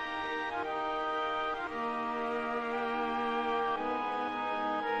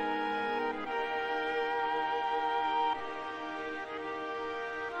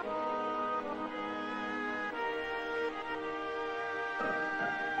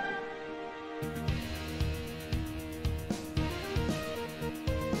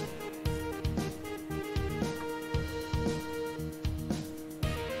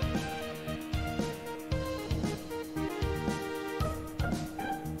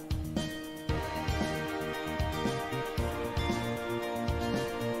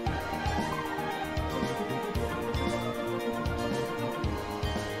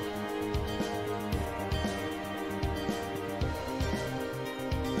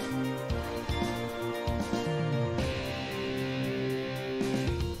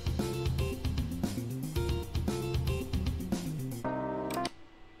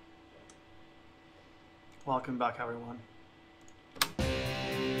 Welcome back, everyone.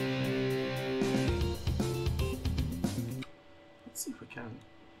 Let's see if we can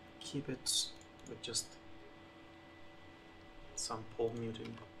keep it with just some pole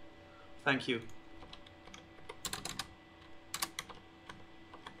muting. Thank you.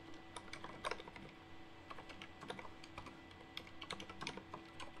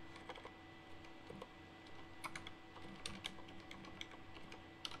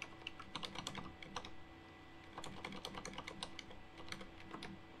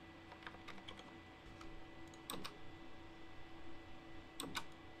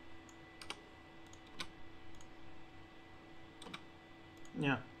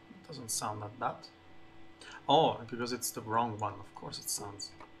 Yeah, it doesn't sound that bad. Oh, because it's the wrong one, of course it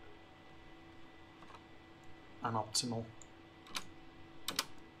sounds unoptimal.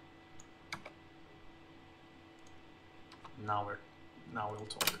 Now we'll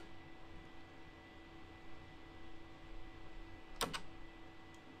talk.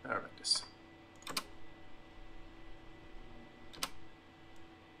 There it is.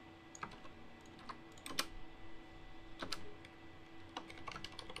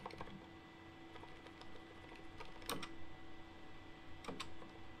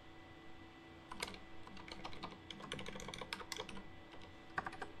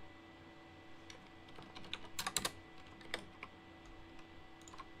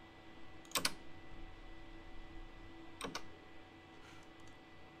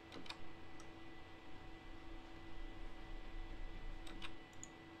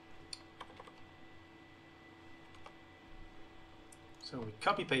 So we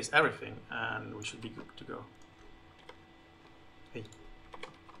copy paste everything and we should be good to go. Hey,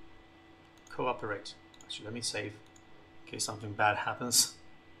 cooperate. Actually, let me save in case something bad happens.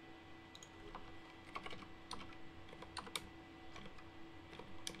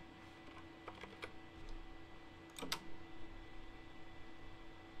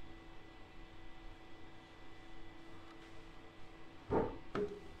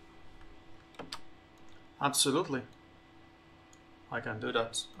 Absolutely. I can do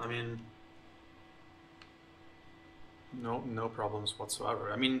that. I mean, no problems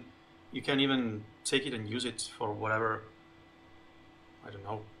whatsoever. I mean, you can even take it and use it for whatever, I don't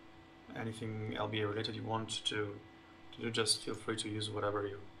know, anything LBA related you want to do. Just feel free to use whatever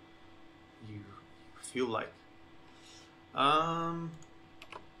you feel like.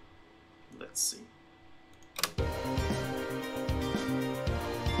 Let's see.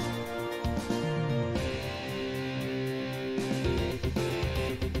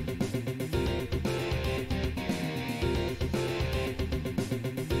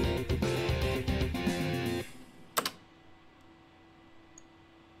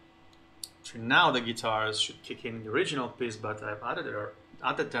 Now the guitars should kick in the original piece, but I've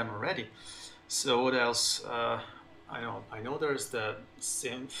added them already. So what else? I know there's the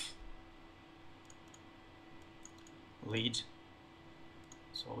synth lead,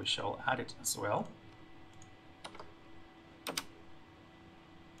 so we shall add it as well.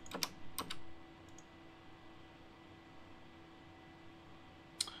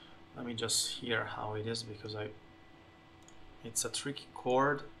 Let me just hear how it is, because it's a tricky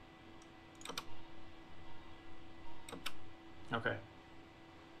chord. Okay.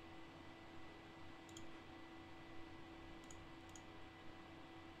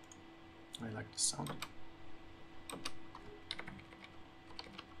 I like the sound.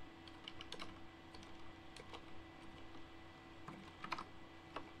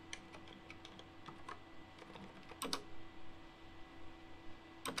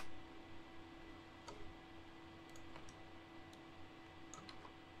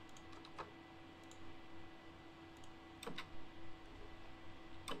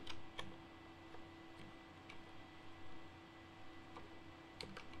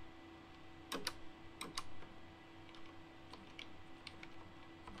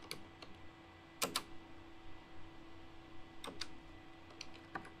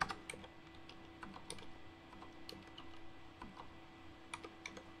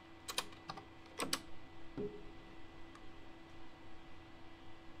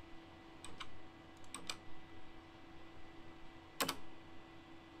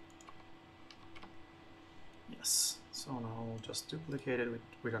 Yes, so now I'll just duplicate it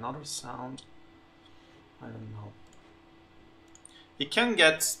with another sound. I don't know. It can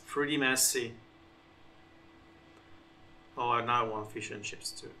get pretty messy. Oh, and now I want fish and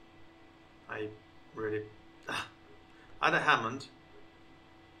chips too. I really... add a Hammond.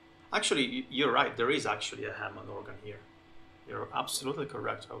 Actually, you're right, there is actually a Hammond organ here. You're absolutely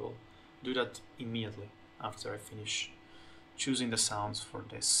correct. I will do that immediately after I finish choosing the sounds for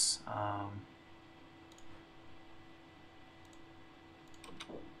this.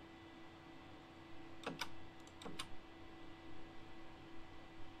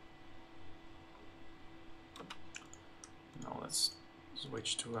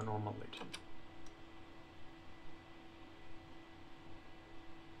 switch to a normal lead.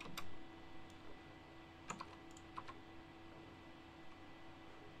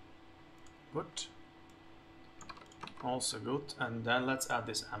 Good. Also good. And then let's add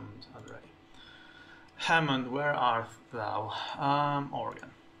this Hammond already. Hammond, where art thou?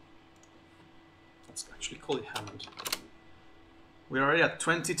 Organ. Let's actually call it Hammond. We're already at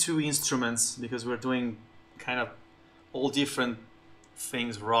 22 instruments because we're doing kind of all different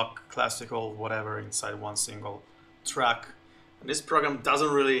things, rock, classical, whatever, inside one single track. And this program doesn't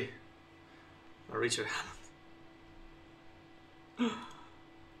really reach Hammond.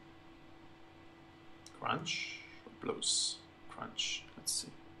 Crunch, blues, crunch, let's see.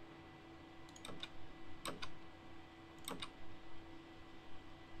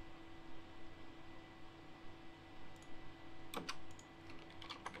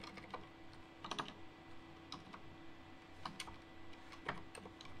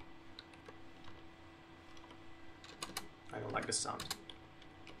 I don't like the sound.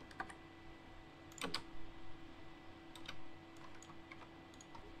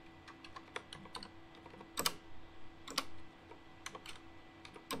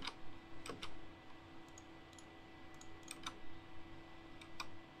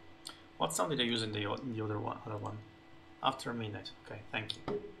 What sound did I use in the other one? After midnight. Okay, thank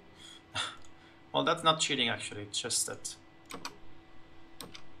you. Well, that's not cheating actually. It's just that.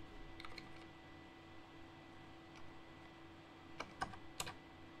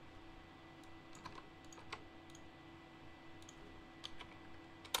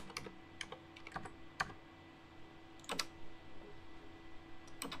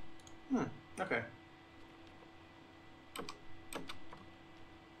 Okay.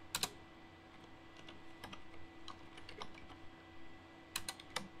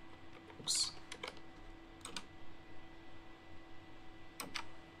 Oops.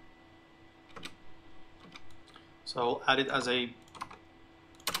 So I'll add it as a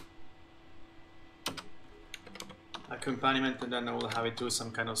accompaniment, and then I will have it do some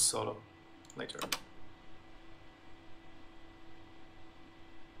kind of solo later.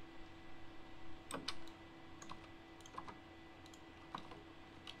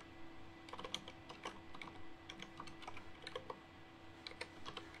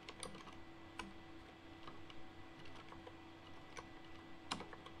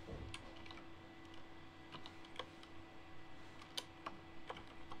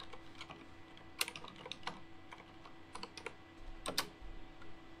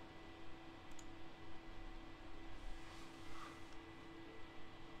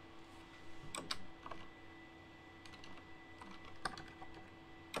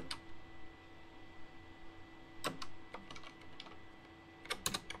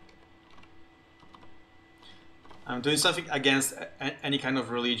 I'm doing something against any kind of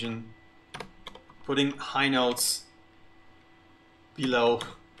religion, putting high notes below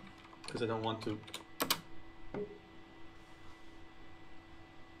because I don't want to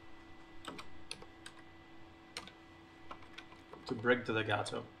break the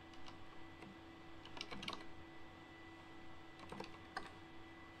legato.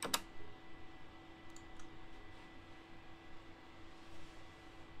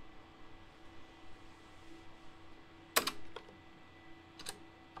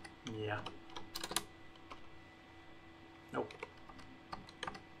 Yeah. Nope.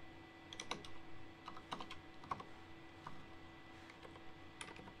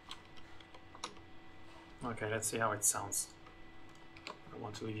 Okay, let's see how it sounds. I don't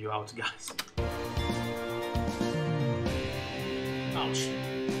want to leave you out, guys. Ouch.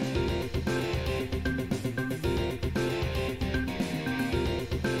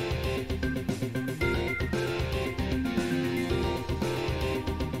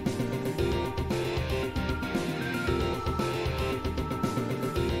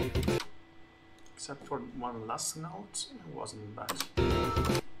 Except for one last note, it wasn't bad.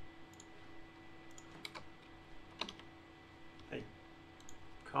 Hey,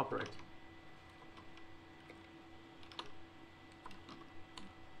 cooperate.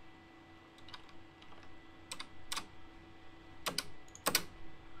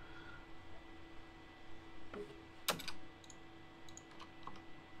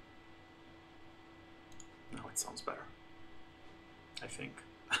 Now it sounds better, I think.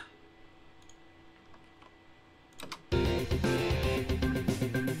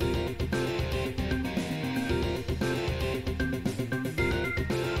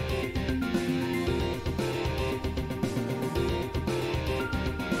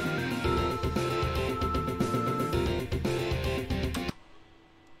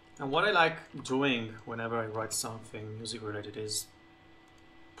 And what I like doing whenever I write something music related is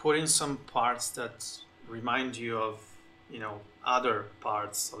put in some parts that remind you of, you know, other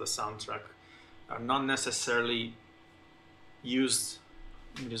parts of the soundtrack, are not necessarily used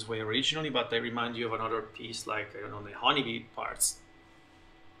in this way originally, but they remind you of another piece, like, I don't know, the honeybee parts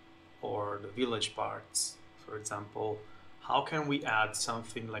or the village parts, for example. How can we add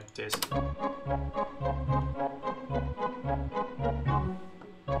something like this?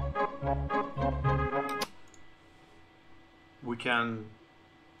 We can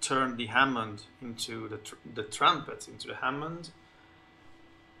turn the Hammond into the trumpet into the Hammond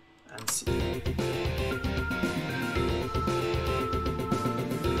and see.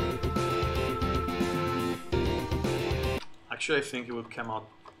 Actually, I think it would come out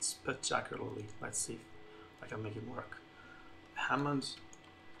spectacularly. Let's see if I can make it work. Hammond.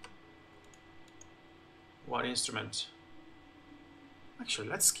 What instrument? Actually,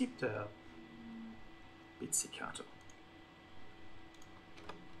 let's skip the pizzicato.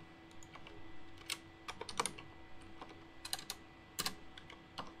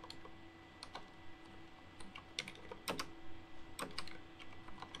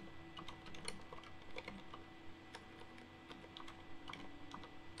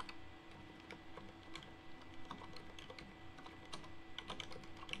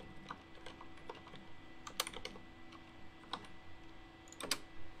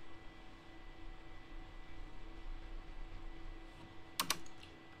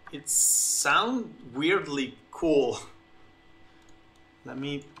 It sounds weirdly cool. Let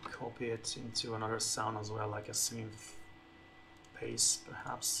me copy it into another sound as well, like a synth bass,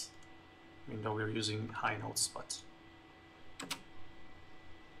 perhaps. Even though we're using high notes, but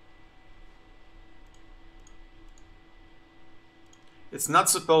it's not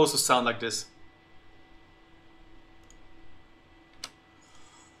supposed to sound like this.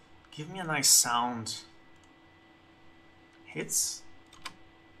 Give me a nice sound. Hits.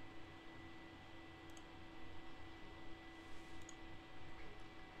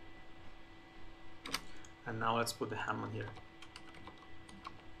 And now let's put the Hammond here,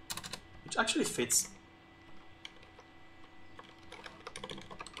 which actually fits.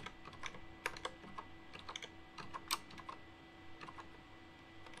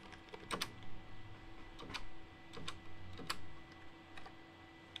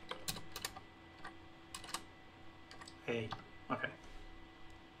 Hey, okay.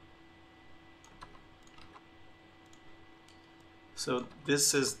 So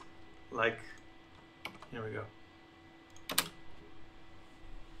this is like, here we go.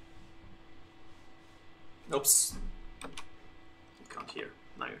 Oops. You can't hear.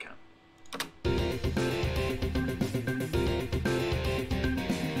 Now you can.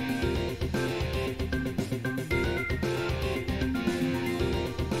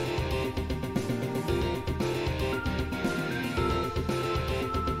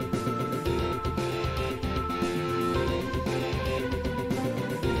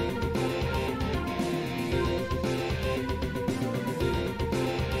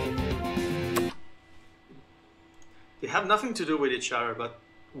 They have nothing to do with each other, but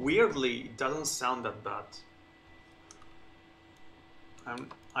weirdly, it doesn't sound that bad.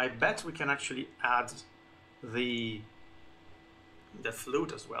 I bet we can actually add the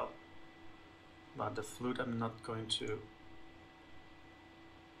flute as well. But the flute, I'm not going to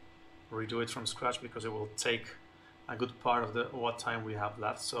redo it from scratch because it will take a good part of the what time we have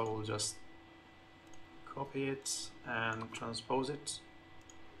left. So we'll just copy it and transpose it.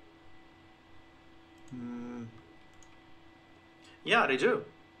 Yeah, they do,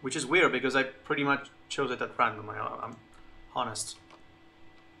 which is weird because I pretty much chose it at random. I'm honest.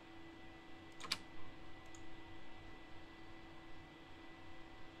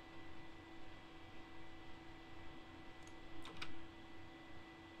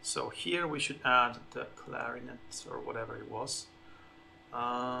 So here we should add the clarinet or whatever it was.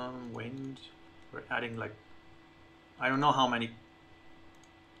 Wind. We're adding like, I don't know how many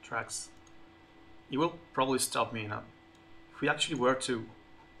tracks. It will probably stop me now. If we actually were to,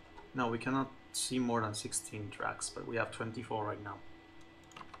 no, we cannot see more than 16 tracks, but we have 24 right now.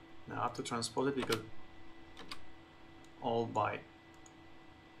 Now I have to transpose it because all by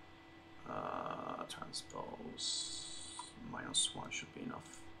transpose -1 should be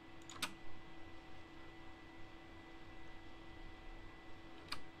enough.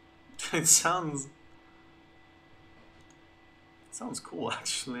 It sounds cool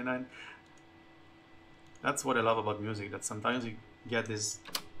actually, and that's what I love about music, that sometimes you get this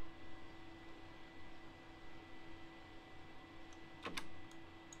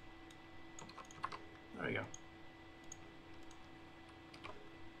there you go.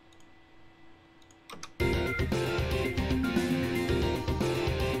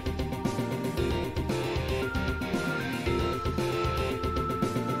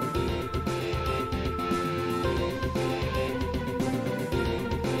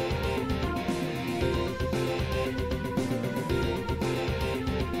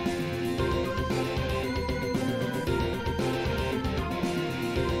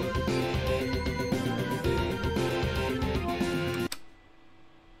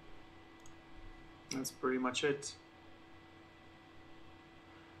 much it.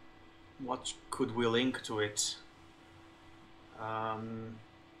 What could we link to it?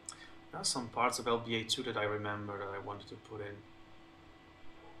 There are some parts of LBA2 that I remember that I wanted to put in.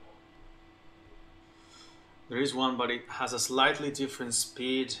 There is one, but it has a slightly different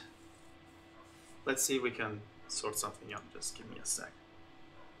speed. Let's see if we can sort something out. Just give me a sec.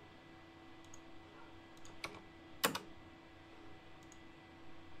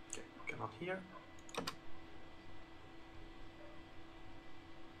 Okay, come up here.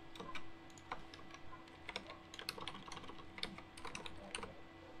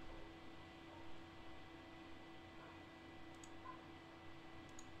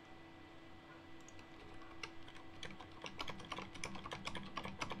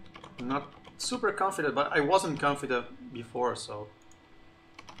 Not super confident, but I wasn't confident before, so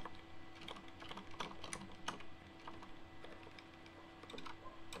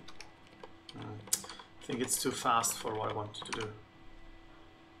I think it's too fast for what I wanted to do.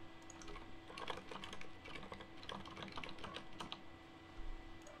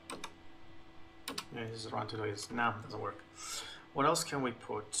 Yeah, this is run to do this. No, doesn't work. What else can we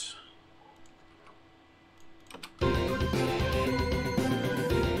put?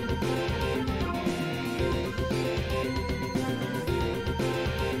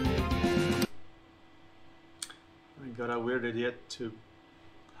 Got a weird idea to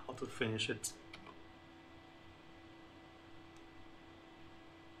how to finish it.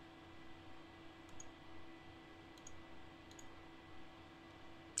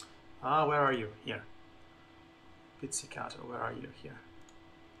 Where are you? Here. Pizzicato, where are you? Here.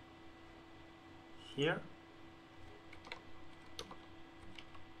 Here.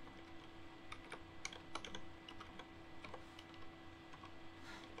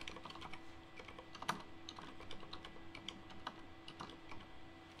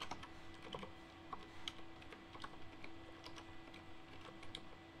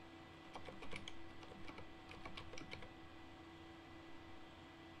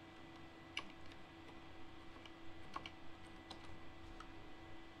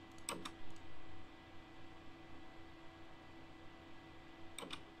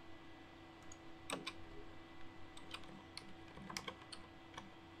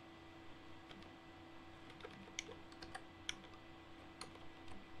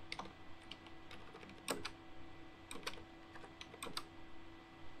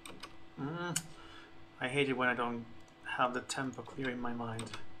 I hate it when I don't have the tempo clear in my mind.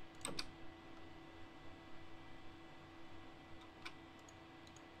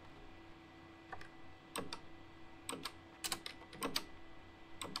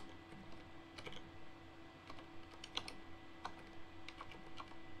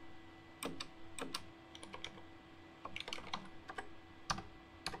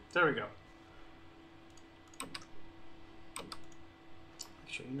 There we go.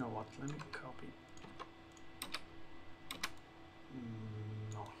 Actually, you know what? Let me copy.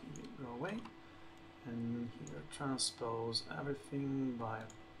 No, here, go away. And here, transpose everything by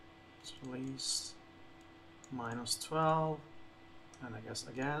at least -12. And I guess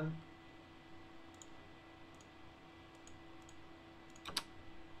again.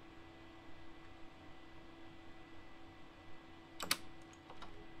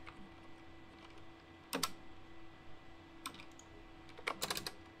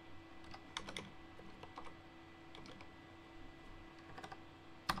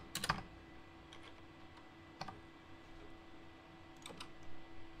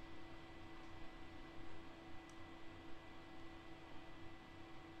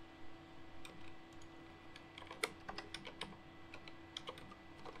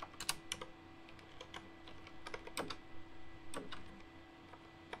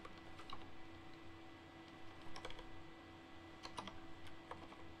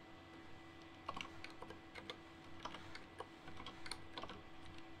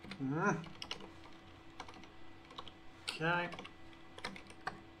 Okay.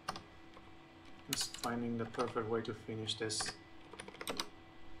 Just finding the perfect way to finish this.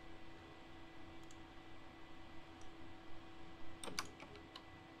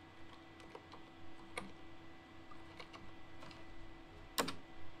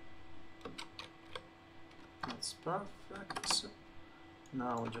 That's perfect. So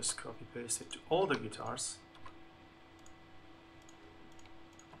now we'll just copy paste it to all the guitars.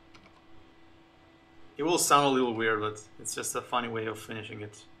 It will sound a little weird, but it's just a funny way of finishing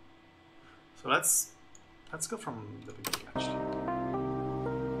it. So let's go from the beginning actually.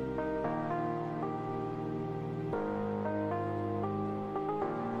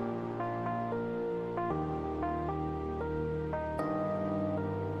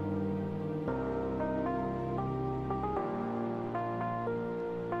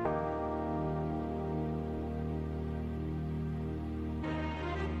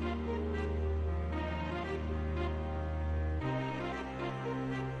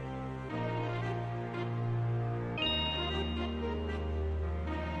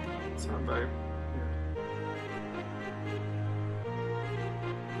 very weird.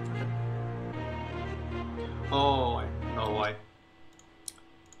 Oh, I know why.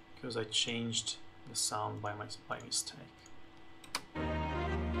 Because I changed the sound by mistake.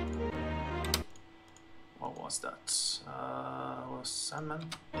 What was that? Was Samuele?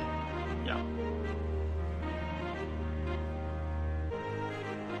 Yeah.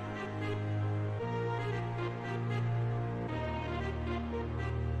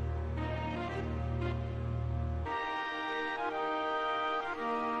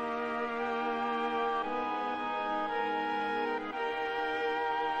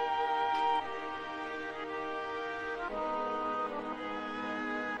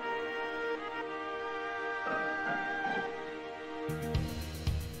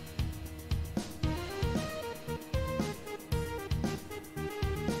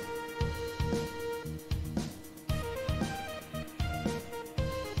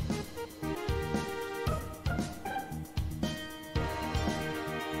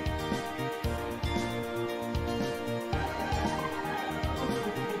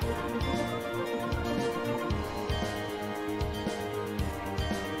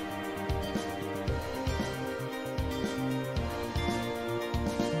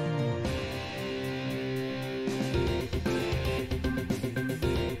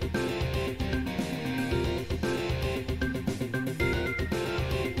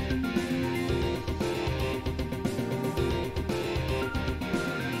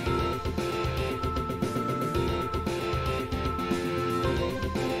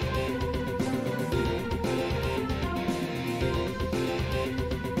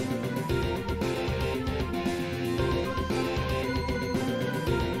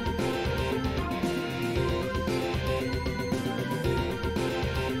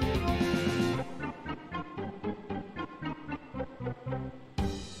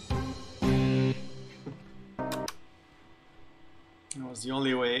 That was the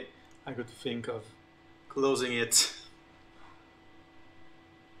only way I could think of closing it.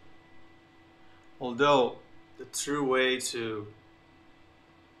 Although the true way to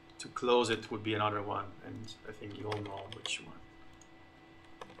close it would be another one, and I think you all know which one.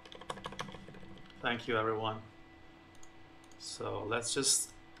 Thank you, everyone. So let's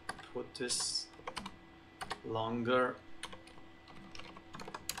just put this longer.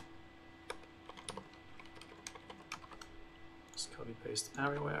 Just copy paste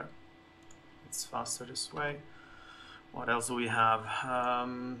everywhere. It's faster this way. What else do we have?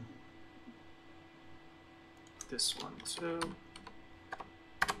 This one too.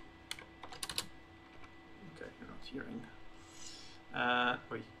 Okay, you're not hearing.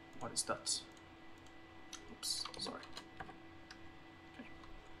 Wait, what is that? Oops, sorry. Okay.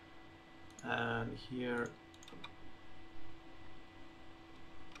 And here,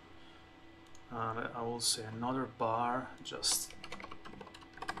 I will say another bar, just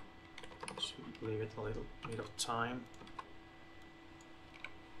to leave it a little bit of time.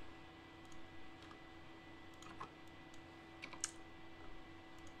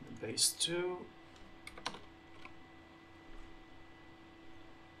 Base 2.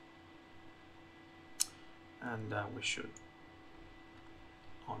 And then we should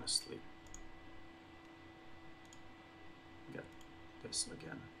honestly get this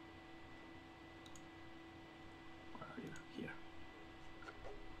again. Where are you? Here.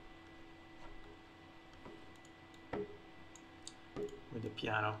 With the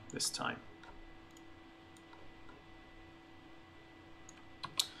piano this time.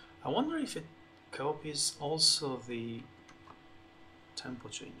 I wonder if it copies also the tempo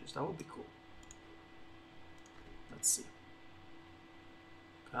changes. That would be cool. Let's see.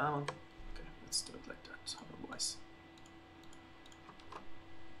 Come on. Okay, let's do it like that. Otherwise,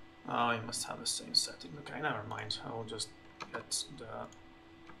 oh, you must have the same setting. Okay, never mind. I will just get the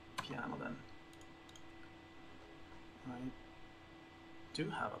piano then. I do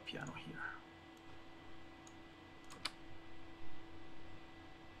have a piano here.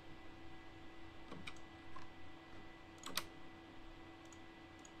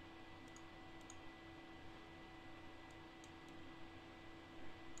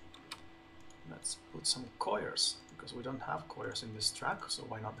 Let's put some choirs, because we don't have choirs in this track, so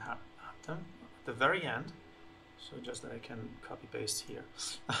why not have them at the very end, so just that I can copy paste here.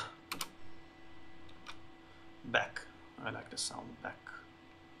 Back. I like the sound back.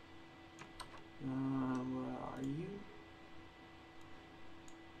 Where are you?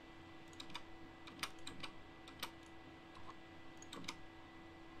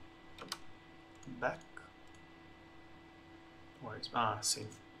 Back. Where is same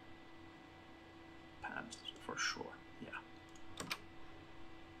pad for sure. Yeah.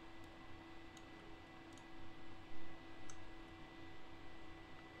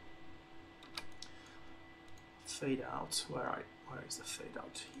 fade out. Where is the fade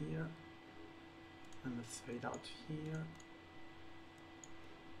out? Here. And the fade out here.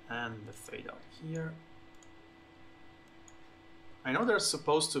 And the fade out here. I know there's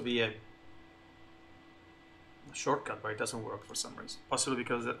supposed to be a shortcut, but it doesn't work for some reason. Possibly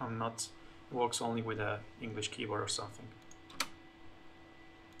because I'm not, it works only with an English keyboard or something.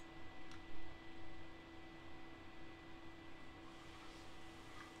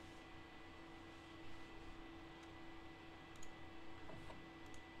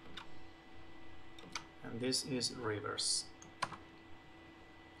 And this is reverse.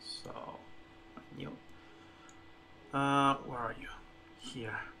 So, new. Where are you?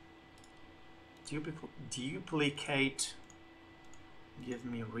 Here. Duplicate. Give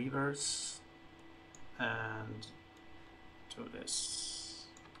me reverse. And do this.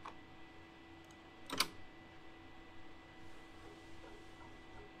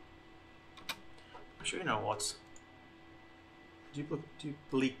 Actually, you know what?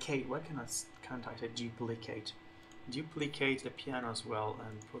 Duplicate. Why can't I say duplicate? Duplicate the piano as well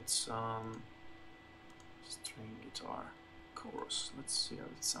and put some string guitar chorus. Let's see how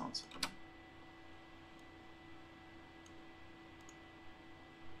it sounds.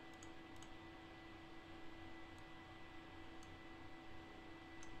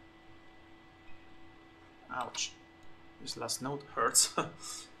 Ouch. This last note hurts.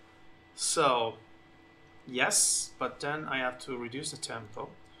 So, yes, but then I have to reduce the tempo.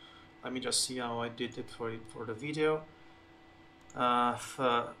 Let me just see how I did it for the video.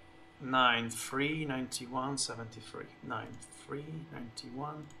 9 3 91 73 9 3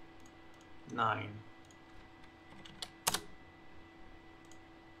 91 9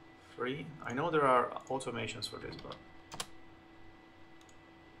 3. I know there are automations for this, but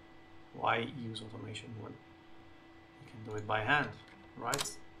why use automation when you can do it by hand,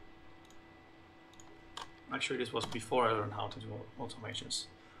 right? Actually, this was before I learned how to do automations.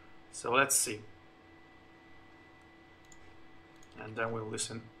 So let's see. And then we'll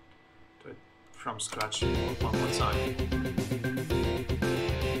listen to it from scratch one more time.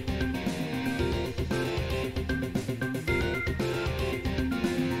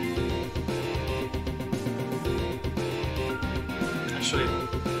 Actually,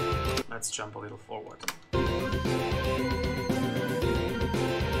 let's jump a little forward.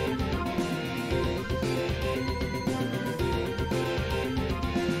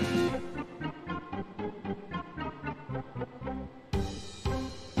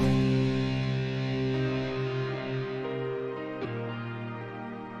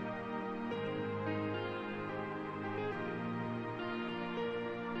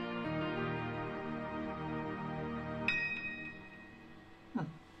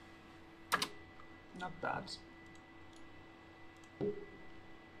 Not bad.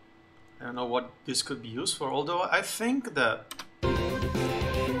 I don't know what this could be used for, although I think that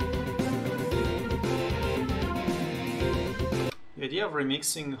the idea of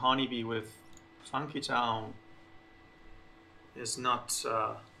remixing Honeybee with Funky Town is not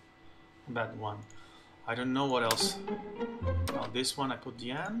a bad one. I don't know what else. Well, this one I put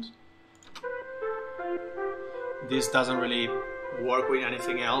the end. This doesn't really work with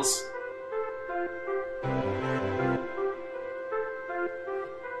anything else.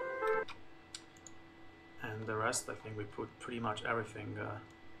 And the rest, I think we put pretty much everything.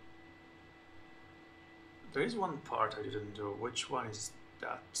 There is one part I didn't do. Which one is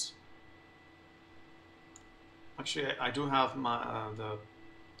that? Actually, I do have my the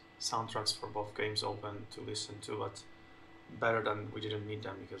soundtracks for both games open to listen to, but better than we didn't need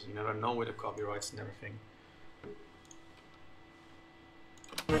them because you never know with the copyrights and everything.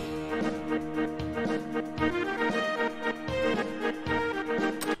 Well,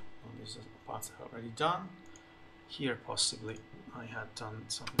 these are the parts I've already done. Here, possibly, I had done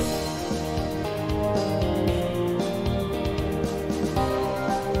something.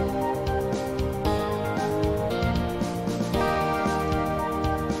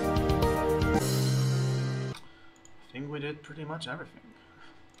 I think we did pretty much everything.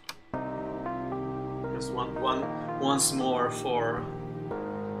 Just once more for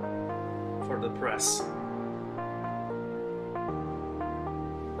the press.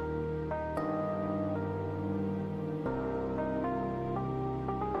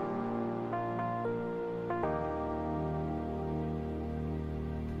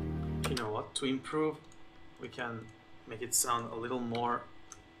 You know what? To improve, we can make it sound a little more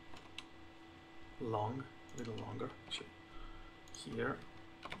long, a little longer. Actually, here.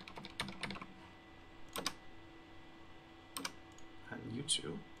 And you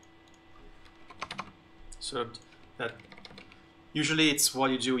too. So that Usually it's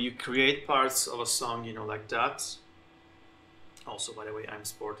what you do, you create parts of a song, you know, like that. Also, by the way, I'm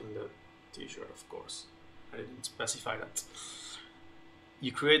sporting the t-shirt, of course. I didn't specify that.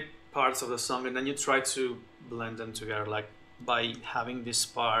 You create parts of the song and then you try to blend them together, like by having this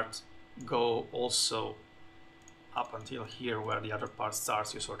part go also up until here where the other part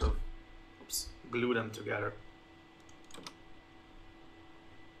starts, you sort of glue them together.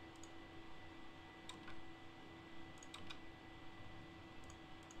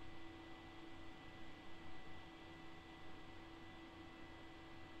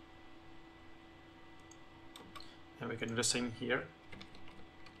 And we can do the same here.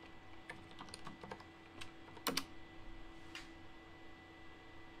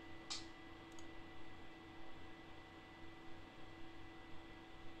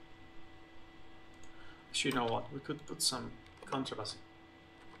 You know what, we could put some contrabass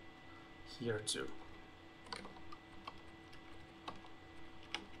here too.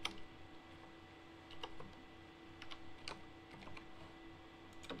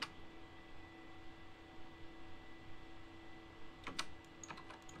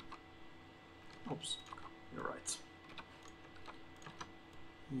 Oops, you're right.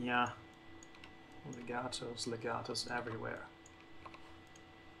 Yeah, legatos everywhere.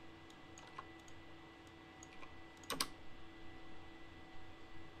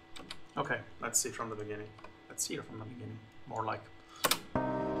 Okay, let's see from the beginning. Let's hear from the beginning, more like.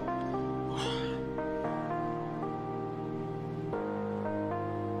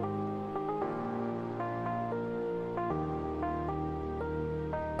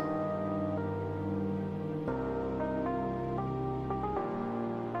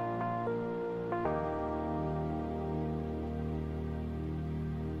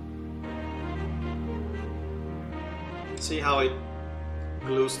 See how it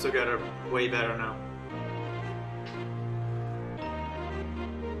glues together way better now.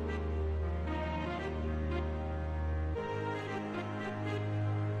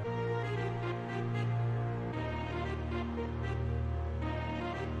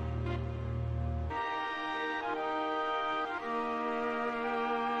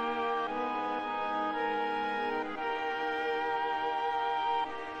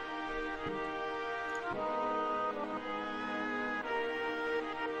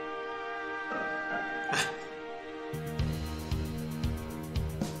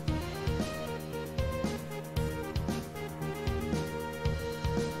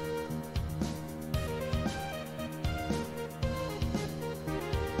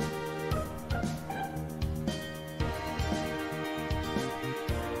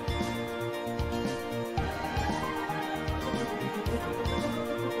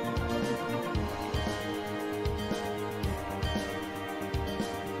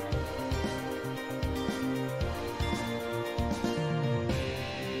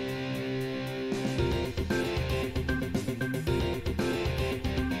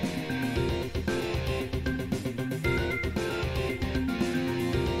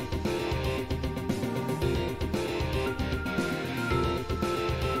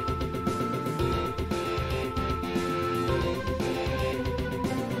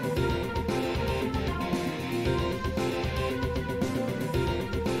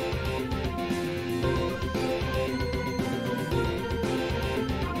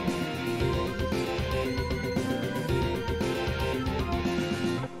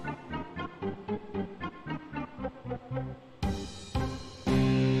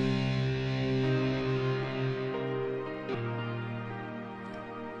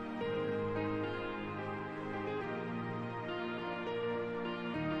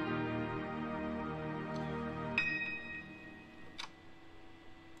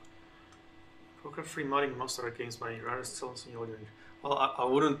 Free modding most other games, but I'd rather still see audio engineer. Well, I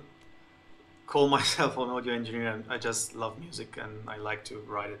wouldn't call myself an audio engineer. I just love music and I like to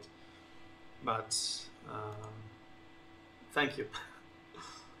write it. But thank you.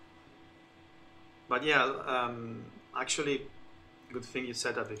 But yeah, actually, good thing you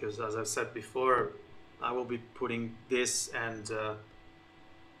said that, because as I've said before, I will be putting this and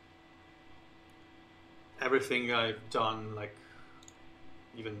everything I've done, like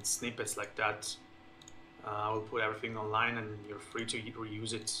even snippets like that, I will put everything online and you're free to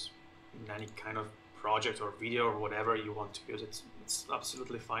reuse it in any kind of project or video or whatever you want to use it. It's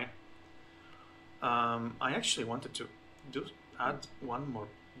absolutely fine. I actually wanted to add one more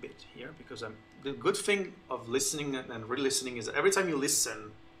bit here, because the good thing of listening and re-listening is every time you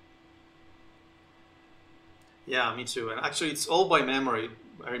listen, yeah, me too. And actually it's all by memory.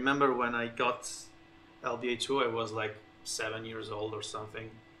 I remember when I got LBA2, I was like 7 years old or something,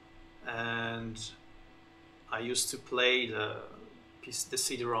 and I used to play the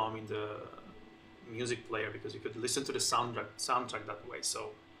CD-ROM in the music player because you could listen to the soundtrack that way.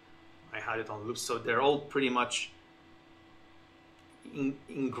 So I had it on loop. So they're all pretty much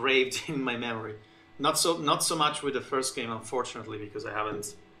engraved in my memory. Not so much with the first game, unfortunately, because I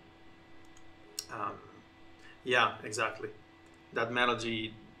haven't. Yeah, exactly. That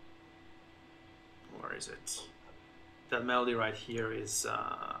melody. Where is it? That melody right here is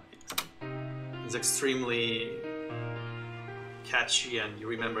extremely catchy, and you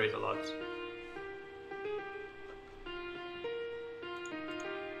remember it a lot.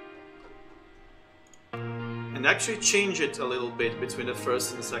 And actually change it a little bit between the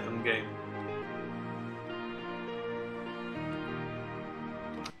first and the second game.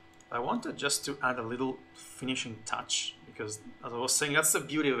 I wanted just to add a little finishing touch, because as I was saying, that's the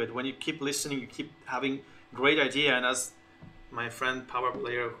beauty of it. When you keep listening, you keep having great idea, and as my friend Power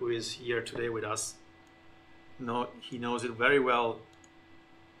Player, who is here today with us, he knows it very well.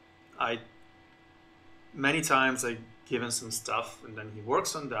 Many times I give him some stuff, and then he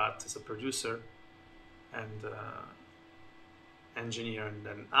works on that as a producer and engineer, and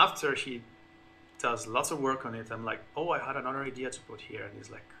then after he does lots of work on it, I'm like, oh, I had another idea to put here, and he's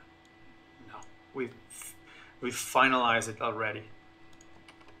like, no, we've finalized it already.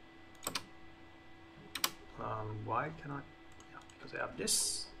 Why can I? Yeah, because I have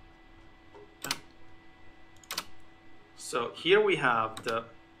this. So here we have the.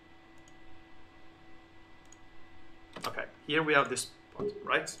 Okay, here we have this part,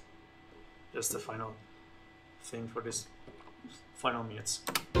 right? Just the final thing for this final minutes.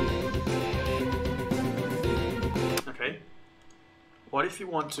 Okay. What if you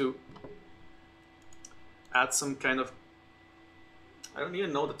want to add some kind of, I don't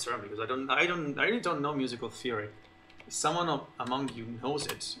even know the term because I really don't know musical theory. If someone among you knows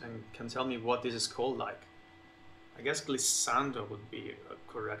it and can tell me what this is called, like, I guess glissando would be a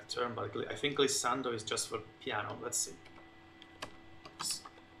correct term, but I think glissando is just for piano. Let's see.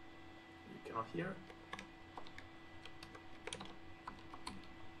 You cannot hear.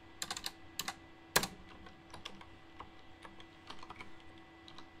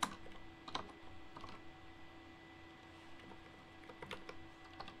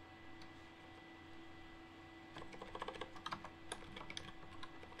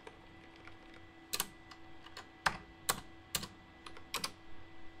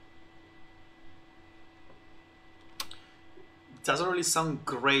 It doesn't really sound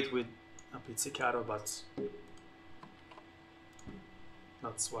great with a pizzicato, but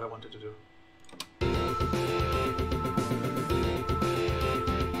that's what I wanted to do.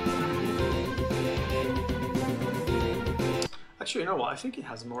 Actually, you know what? I think it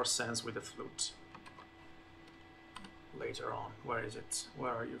has more sense with the flute. Later on. Where is it?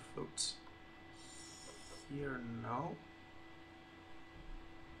 Where are your flutes? Here, no.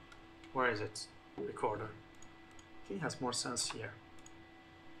 Where is it? Recorder. I think it has more sense here.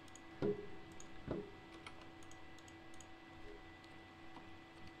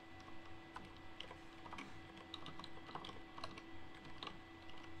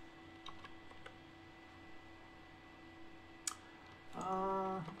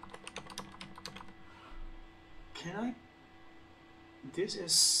 Can I? This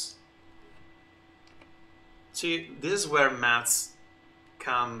is. See, this is where maths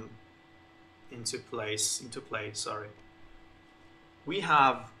come into play. Sorry. We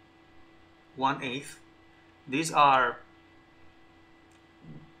have 1/8. These are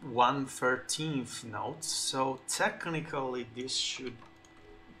 1/13 notes, so technically this should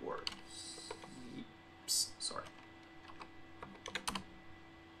work. Oops, sorry.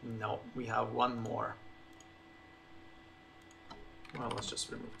 No, we have one more. Well, let's just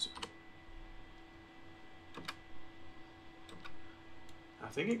remove two. I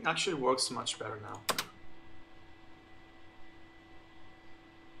think it actually works much better now.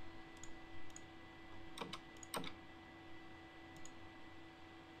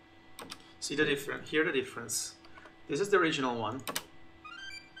 See the difference? Hear the difference. This is the original one.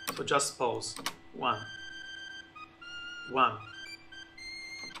 So just pause. 1. 1.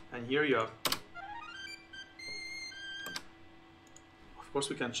 And here you have. Of course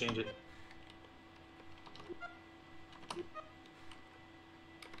we can change it.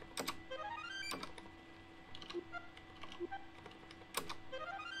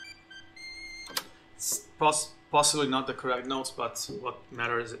 It's possibly not the correct notes, but what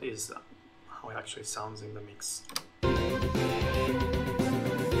matters is how it actually sounds in the mix.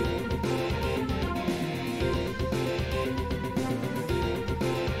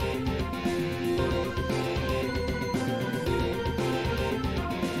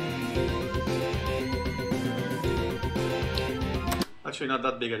 Actually, not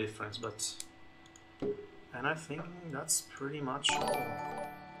that big a difference, but... And I think that's pretty much all.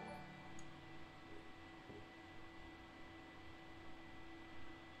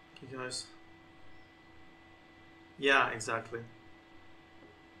 Okay, guys. Yeah, exactly.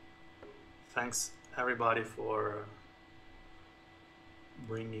 Thanks, everybody, for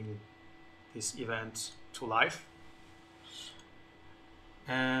bringing this event to life.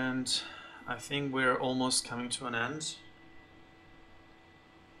 And I think we're almost coming to an end.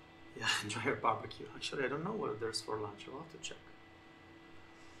 Yeah, enjoy your barbecue. Actually, I don't know what there's for lunch. I'll have to check.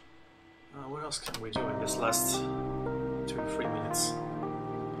 What else can we do in this last 2-3 minutes?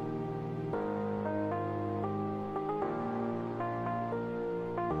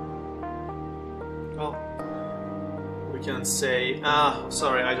 Well, we can say,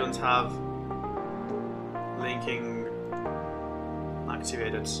 sorry, I don't have linking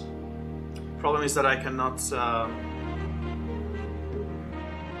activated. Problem is that I cannot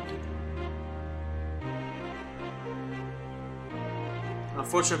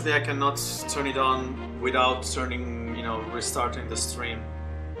unfortunately I cannot turn it on without turning, restarting the stream.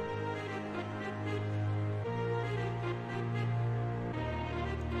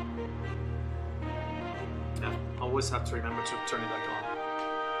 Yeah, always have to remember to turn it back on.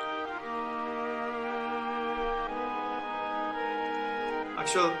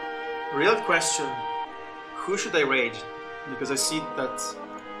 Actual, real question, who should I raid? Because I see that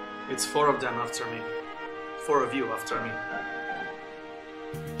it's 4 of them after me. 4 of you after me.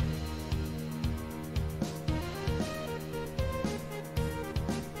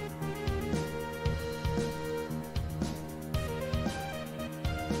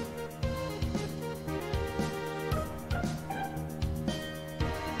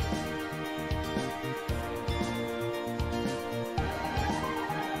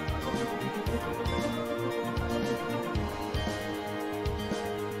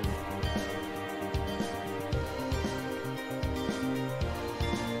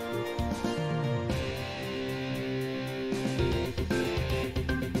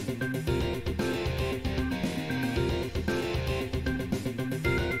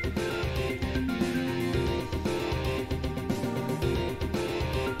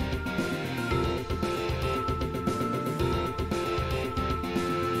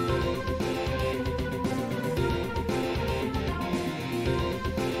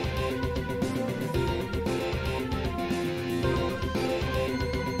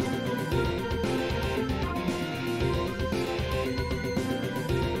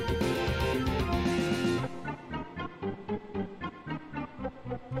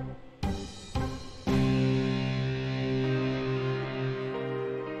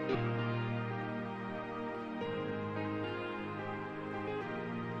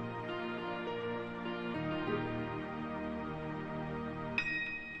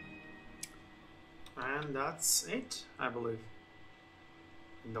 And that's it, I believe.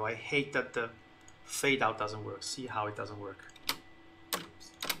 Though I hate that the fade out doesn't work. See how it doesn't work.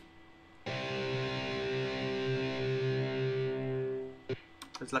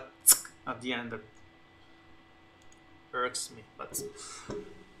 It's like at the end that irks me. But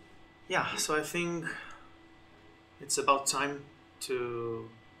yeah, so I think it's about time to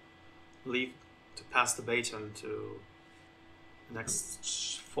leave, to pass the baton to the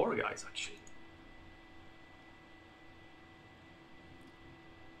next 4 guys actually.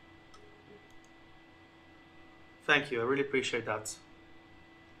 Thank you, I really appreciate that.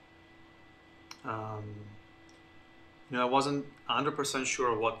 I wasn't 100%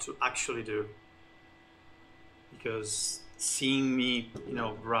 sure what to actually do, because seeing me,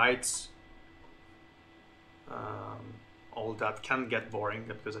 write all that can get boring,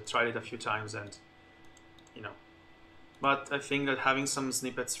 because I tried it a few times and, but I think that having some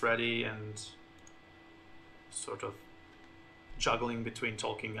snippets ready and sort of juggling between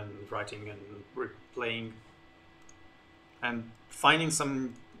talking and writing and replaying and finding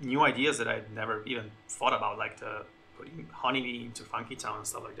some new ideas that I'd never even thought about, like putting Honeybee into Funky Town and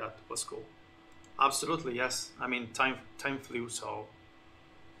stuff like that was cool. Absolutely, yes. I mean, time flew, so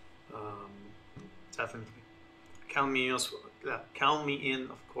definitely. Count me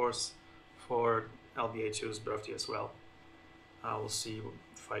in, of course, for LBA2's birthday as well. I will see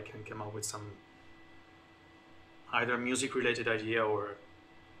if I can come up with some either music-related idea or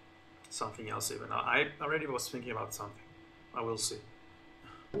something else even. I already was thinking about something. I will see.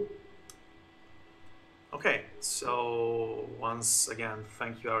 Okay, so once again,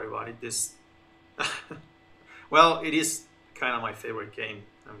 thank you everybody. This, well, it is kind of my favorite game.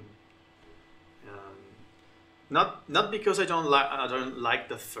 Not because I don't like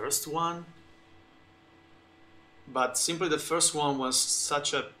the first one, But simply the first one was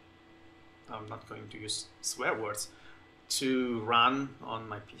such a, I'm not going to use swear words, to run on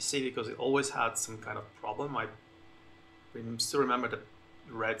my PC because it always had some kind of problem. I still remember the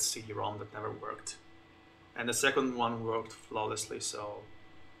red CD-ROM that never worked. And the second one worked flawlessly, so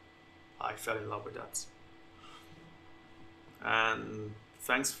I fell in love with that. And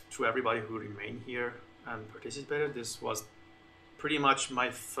thanks to everybody who remained here and participated. This was pretty much my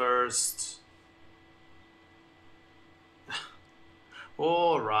first...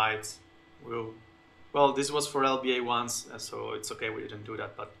 All right. Well, this was for LBA1s, so it's okay we didn't do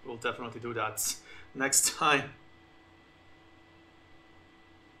that, but we'll definitely do that next time.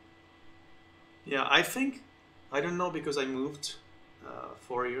 Yeah, I think, I don't know, because I moved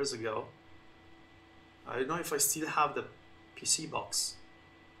 4 years ago. I don't know if I still have the PC box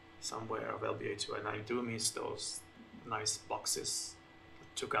somewhere of LBA2, and I do miss those nice boxes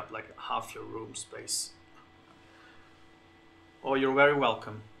that took up like half your room space. Oh, you're very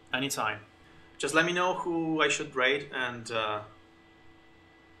welcome, anytime. Just let me know who I should rate, and I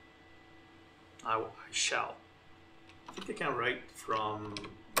shall. I think I can rate from,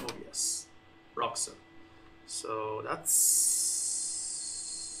 oh yes, Roxer. So that's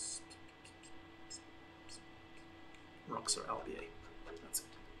Roxer LBA. That's it.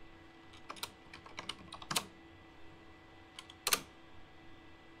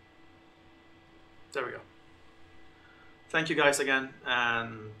 There we go. Thank you guys again,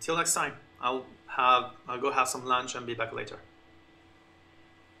 and till next time. I'll go have some lunch and be back later.